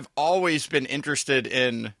 but I've always been interested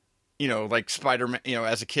in, like Spider-Man,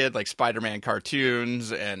 as a kid, like Spider-Man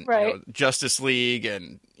cartoons and Justice League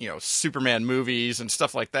and, Superman movies and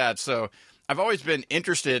stuff like that. So I've always been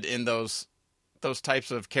interested in those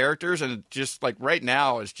types of characters. And just like right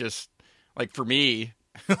now is just like for me,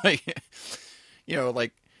 like,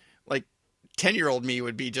 like 10-year-old me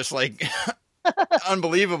would be just like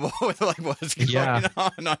unbelievable with like what's going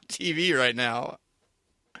on TV right now.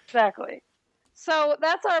 Exactly. So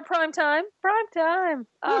that's our prime time.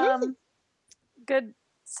 Good,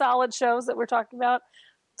 solid shows that we're talking about.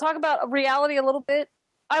 Talk about reality a little bit.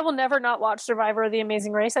 I will never not watch Survivor or The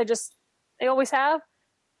Amazing Race. I always have.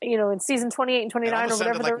 In season 28 and 29 or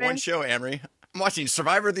whatever they're in. One show, Amrie. I'm watching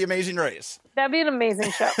Survivor: The Amazing Race. That'd be an amazing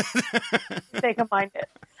show. They combined it.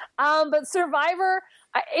 But Survivor,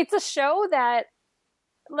 it's a show that,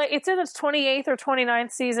 like, it's in its 28th or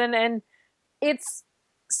 29th season, and it's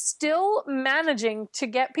still managing to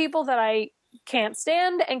get people that I can't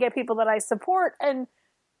stand and get people that I support, and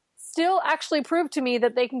still actually prove to me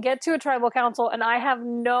that they can get to a tribal council, and I have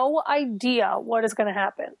no idea what is going to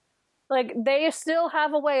happen. Like, they still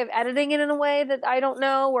have a way of editing it in a way that I don't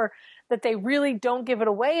know, or that they really don't give it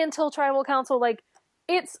away until tribal council. Like,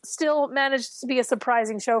 it's still managed to be a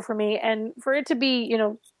surprising show for me. And for it to be,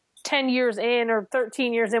 10 years in or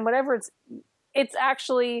 13 years in, whatever, it's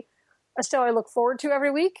actually a show I look forward to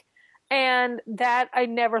every week. And that I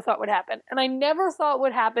never thought would happen. And I never thought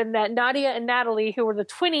would happen that Nadia and Natalie, who were the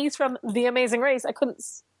twinnies from The Amazing Race, I couldn't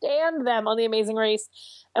stand them on The Amazing Race.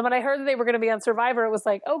 And when I heard that they were going to be on Survivor, it was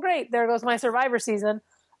like, oh, great, there goes my Survivor season.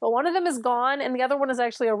 But one of them is gone, and the other one is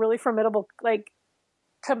actually a really formidable, like,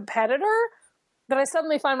 competitor that I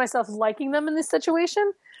suddenly find myself liking them in this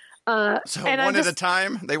situation. So one at a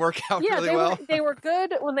time, they work out really well? They were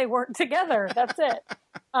good when they weren't together. That's it.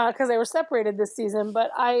 Because they were separated this season.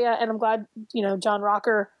 But I'm glad, John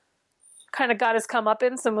Rocker kind of got his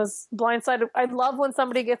comeuppance and was blindsided. I love when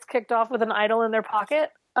somebody gets kicked off with an idol in their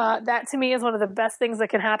pocket. That to me is one of the best things that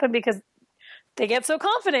can happen, because they get so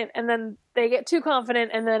confident and then they get too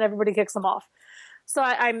confident and then everybody kicks them off. So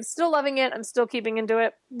I'm still loving it. I'm still keeping into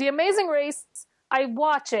it. The Amazing Race, I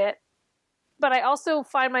watch it, but I also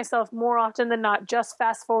find myself more often than not just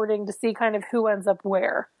fast forwarding to see kind of who ends up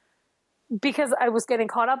where, because I was getting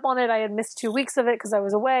caught up on it. I had missed 2 weeks of it because I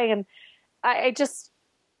was away, and I just,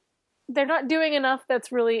 they're not doing enough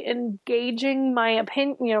that's really engaging my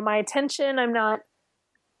opinion, my attention. I'm not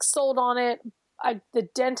sold on it. The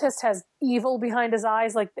dentist has evil behind his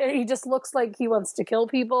eyes. Like, he just looks like he wants to kill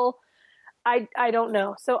people. I don't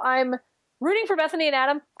know. So I'm rooting for Bethany and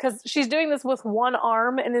Adam, because she's doing this with one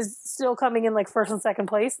arm and is still coming in like first and second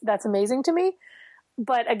place. That's amazing to me.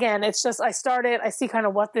 But again, it's just, I start it, I see kind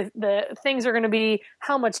of what the things are going to be,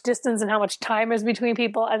 how much distance and how much time is between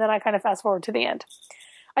people, and then I kind of fast forward to the end.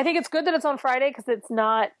 I think it's good that it's on Friday, because it's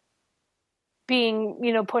not being,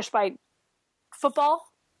 pushed by football.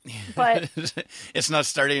 But it's not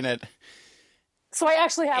starting at. So I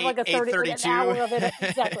actually have like an hour of it.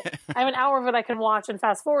 Exactly. I have an hour of it I can watch and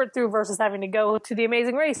fast forward through versus having to go to The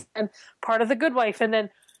Amazing Race and part of The Good Wife. And then,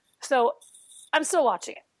 so I'm still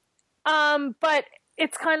watching it. But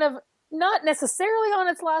it's kind of not necessarily on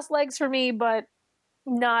its last legs for me, but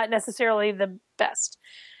not necessarily the best.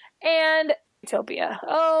 And Utopia.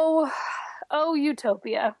 Oh,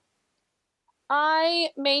 Utopia. I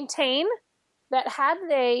maintain that had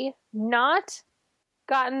they not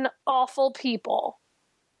gotten awful people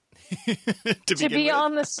to be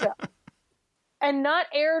on the show, and not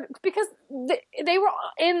aired because they were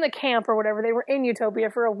in the camp or whatever. They were in Utopia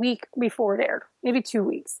for a week before it aired, maybe 2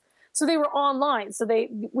 weeks. So they were online, so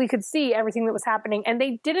we could see everything that was happening, and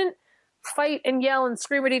they didn't fight and yell and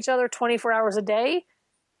scream at each other 24 hours a day.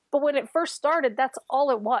 But when it first started, that's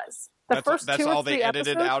all it was. That's all they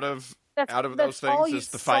edited out of those things all is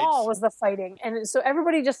the fights. Saw was the fighting, and so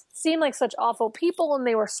everybody just seemed like such awful people, and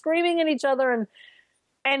they were screaming at each other,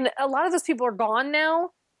 and a lot of those people are gone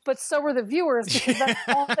now. But so were the viewers because that's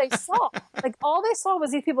all they saw. Like all they saw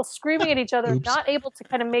was these people screaming at each other, not able to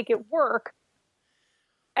kind of make it work.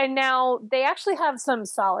 And now they actually have some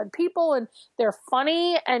solid people, and they're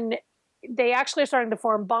funny, and they actually are starting to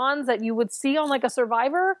form bonds that you would see on like a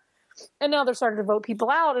Survivor. And now they're starting to vote people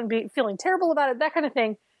out and feeling terrible about it, that kind of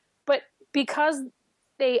thing. But because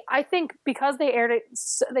they aired it,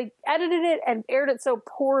 they edited it and aired it so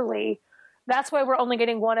poorly. That's why we're only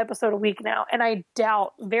getting one episode a week now. And I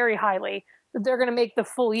doubt very highly that they're going to make the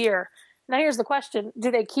full year. Now, here's the question. Do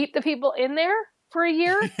they keep the people in there for a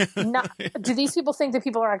year? Do these people think that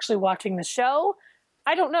people are actually watching the show?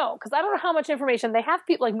 I don't know, because I don't know how much information. They have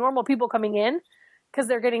people, like normal people coming in because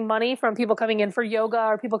they're getting money from people coming in for yoga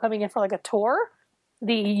or people coming in for like a tour,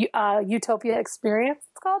 the Utopia experience,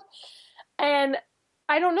 it's called. And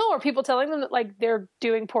I don't know. Are people telling them that like they're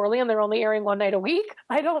doing poorly and they're only airing one night a week?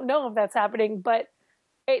 I don't know if that's happening, but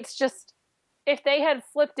it's just, if they had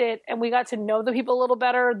flipped it and we got to know the people a little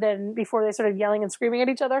better than before they started yelling and screaming at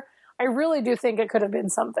each other, I really do think it could have been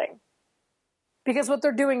something. Because what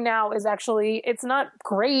they're doing now is actually, it's not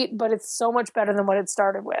great, but it's so much better than what it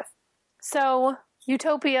started with. So,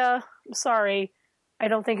 Utopia, I'm sorry, I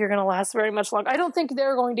don't think you're going to last very much longer. I don't think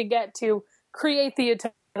they're going to get to create the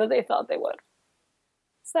Utopia that they thought they would.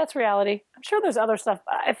 So that's reality. I'm sure there's other stuff.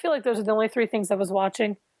 I feel like those are the only three things I was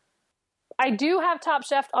watching. I do have Top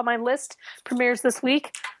Chef on my list, premieres this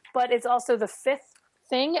week, but it's also the fifth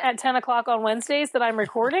thing at 10 o'clock on Wednesdays that I'm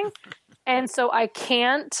recording. And so I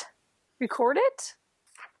can't record it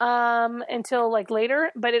until like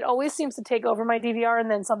later, but it always seems to take over my DVR, and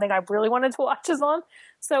then something I really wanted to watch is on.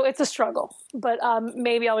 So it's a struggle, but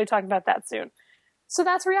maybe I'll be talking about that soon. So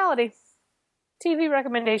that's reality. TV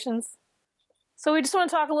recommendations. So we just want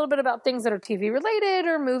to talk a little bit about things that are TV related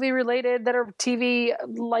or movie related that are TV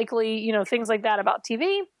likely, things like that about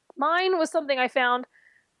TV. Mine was something I found,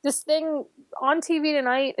 this thing on TV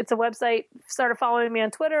Tonight. It's a website, started following me on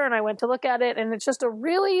Twitter, and I went to look at it, and it's just a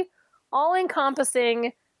really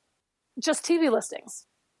all-encompassing just TV listings.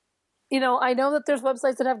 I know that there's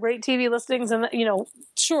websites that have great TV listings, and,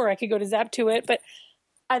 sure, I could go to Zap to it, but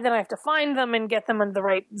then I have to find them and get them in the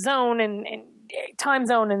right zone and time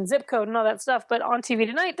zone and zip code and all that stuff. But on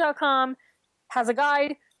tvtonight.com has a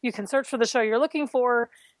guide. You can search for the show you're looking for,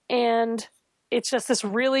 and it's just this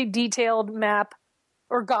really detailed map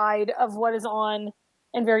or guide of what is on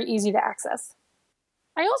and very easy to access.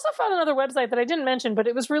 I also found another website that I didn't mention, but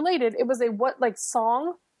it was related. It was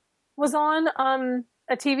song was on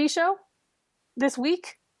a TV show this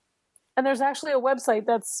week. And there's actually a website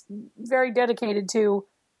that's very dedicated to,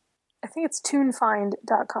 I think it's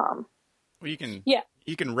tunefind.com. Well, you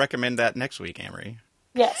can recommend that next week, Amrie.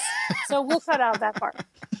 Yes. So we'll cut out that part.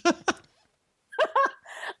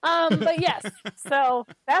 But yes, so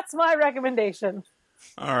that's my recommendation.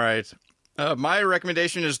 All right. My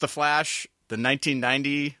recommendation is The Flash, the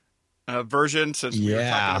 1990 version, since we were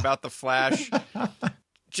talking about The Flash.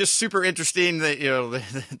 Just super interesting that,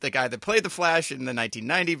 the guy that played The Flash in the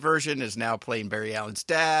 1990 version is now playing Barry Allen's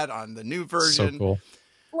dad on the new version. So cool.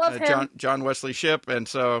 Love him. John Wesley Shipp. And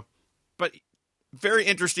so, but very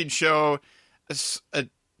interesting show.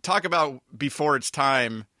 Talk about before its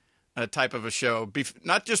time type of a show.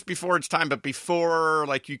 Not just before its time, but before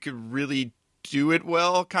like you could really do it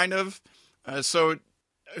well, kind of. So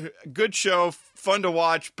good show, fun to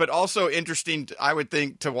watch, but also interesting, I would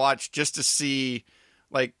think, to watch just to see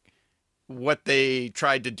like what they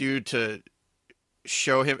tried to do to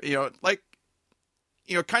show him, kind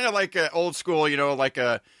of like an old school, like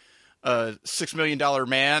a $6 Million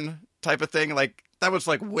Man type of thing. Like that was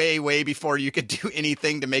like way, way before you could do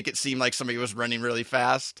anything to make it seem like somebody was running really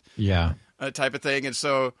fast. Yeah. Type of thing. And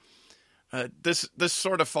so this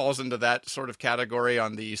sort of falls into that sort of category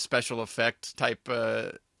on the special effect type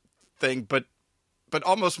thing, but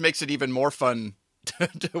almost makes it even more fun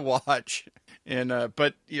to watch. And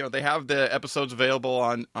but they have the episodes available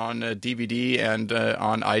on DVD and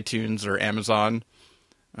on iTunes or Amazon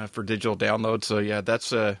for digital download. So yeah,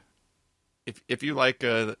 that's if you like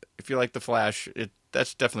The Flash,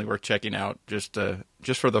 that's definitely worth checking out just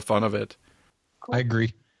for the fun of it. Cool. I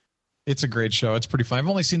agree. It's a great show. It's pretty fun. I've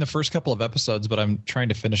only seen the first couple of episodes, but I'm trying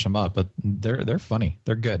to finish them up. But they're funny.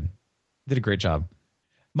 They're good. did a great job.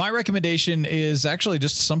 My recommendation is actually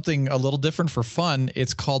just something a little different for fun.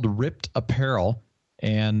 It's called Ripped Apparel,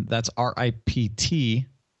 and that's RIPT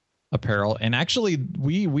Apparel. And actually,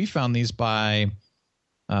 we found these by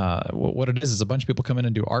what it is a bunch of people come in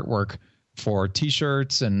and do artwork for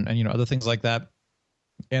T-shirts and other things like that.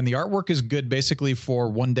 And the artwork is good basically for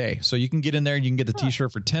one day. So you can get in there and you can get the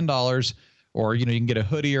T-shirt for $10, or you can get a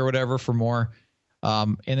hoodie or whatever for more.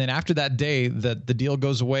 And then after that day, the deal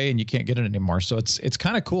goes away and you can't get it anymore. So it's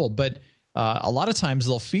kind of cool. But a lot of times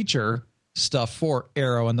they'll feature stuff for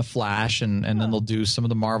Arrow and the Flash, and then they'll do some of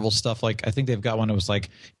the Marvel stuff. Like I think they've got one that was like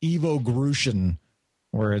Evo Grushin,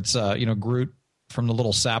 where it's Groot from the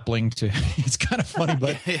little sapling to it's kind of funny,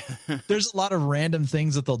 but there's a lot of random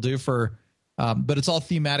things that they'll do for but it's all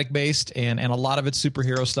thematic based, and a lot of it's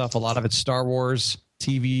superhero stuff, a lot of it's Star Wars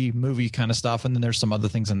TV movie kind of stuff, and then there's some other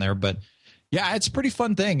things in there. But yeah, it's a pretty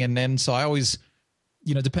fun thing. And then so I always,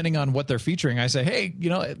 depending on what they're featuring, I say, hey,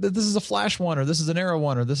 this is a Flash one, or this is an Arrow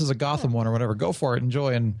one, or this is a Gotham one, or whatever. Go for it,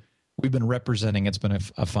 enjoy. And we've been representing. It's been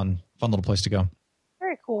a fun little place to go.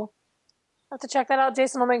 Very cool. I'll have to check that out.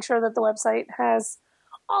 Jason will make sure that the website has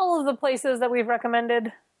all of the places that we've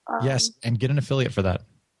recommended. Yes, and get an affiliate for that.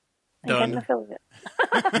 Done. Get an affiliate.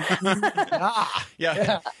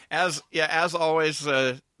 Yeah. As always,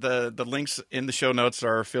 the links in the show notes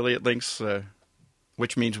are affiliate links,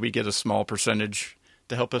 which means we get a small percentage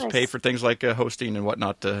to help us pay for things like hosting and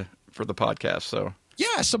whatnot for the podcast. So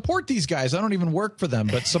yeah, support these guys. I don't even work for them,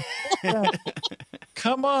 but support them.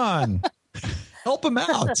 Come on, help them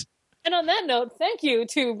out. And on that note, thank you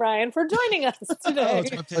to Brian for joining us today. Oh,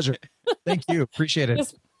 it's my pleasure. Thank you. Appreciate it.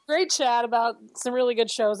 Just great chat about some really good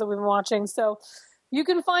shows that we've been watching. So you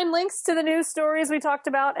can find links to the news stories we talked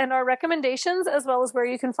about and our recommendations, as well as where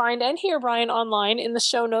you can find and hear Brian online in the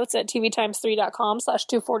show notes at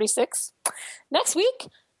tvx3.com/246. Next week,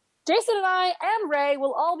 Jason and I and Ray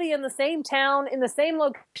will all be in the same town, in the same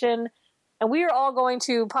location, and we are all going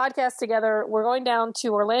to podcast together. We're going down to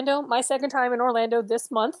Orlando, my second time in Orlando this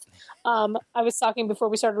month. I was talking before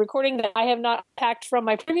we started recording that I have not packed from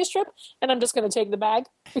my previous trip, and I'm just going to take the bag,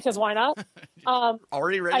 because why not?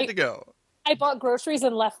 Already ready to go. I bought groceries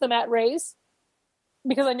and left them at Ray's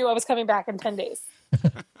because I knew I was coming back in 10 days.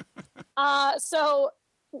 So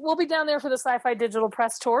we'll be down there for the Sci-Fi Digital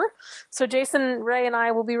Press Tour. So Jason, Ray, and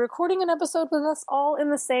I will be recording an episode with us all in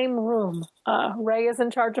the same room. Ray is in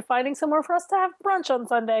charge of finding somewhere for us to have brunch on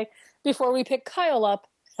Sunday before we pick Kyle up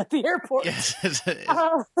at the airport. Yes,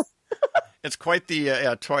 it's quite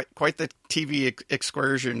the TV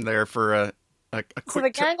excursion there for a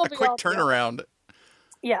quick turnaround.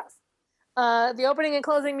 Yes. The opening and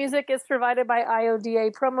closing music is provided by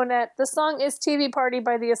IODA PromoNet. The song is TV Party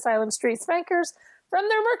by the Asylum Street Spankers from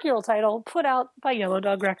their Mercurial title, put out by Yellow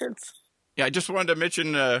Dog Records. Yeah, I just wanted to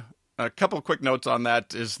mention a couple of quick notes on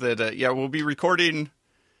that. Is that we'll be recording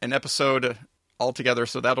an episode all together,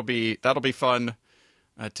 so that'll be fun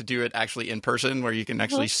to do it actually in person, where you can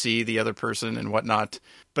actually see the other person and whatnot.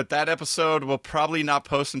 But that episode will probably not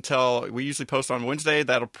post until we usually post on Wednesday.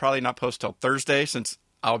 That'll probably not post till Thursday, since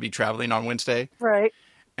I'll be traveling on Wednesday. Right.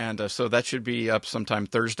 And so that should be up sometime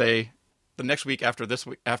Thursday, the next week after this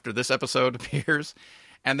episode appears.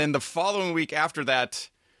 And then the following week after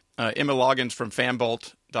that, Emma Loggins from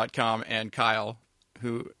fanbolt.com and Kyle,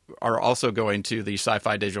 who are also going to the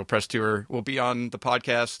Sci-Fi Digital Press Tour, will be on the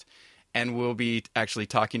podcast, and we'll be actually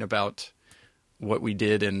talking about what we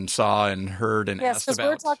did and saw and heard and asked about. Yes, because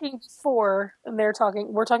we're talking before, and we're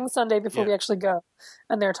talking Sunday before we actually go,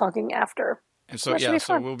 and they're talking after. And so,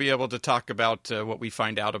 so we'll be able to talk about what we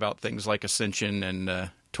find out about things like Ascension and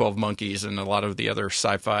 12 Monkeys and a lot of the other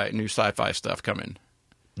new sci-fi stuff coming.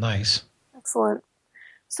 Nice. Excellent.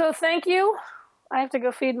 So thank you. I have to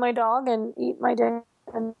go feed my dog and eat my dinner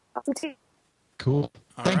and have some tea. Cool.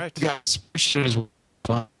 All right. Guys.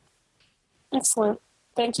 Fun. Excellent.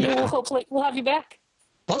 Thank you. Yeah. Hopefully we'll have you back.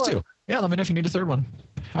 Love to. Yeah, let me know if you need a third one.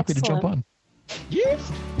 Happy to jump on. Yes.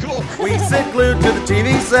 Cool. We sit glued to the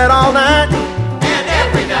TV set all night And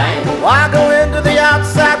every day, while go into the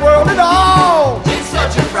outside world at all. it's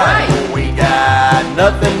such a fright. We got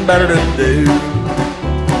nothing better to do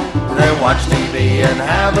than watch TV and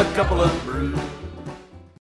have a couple of brews.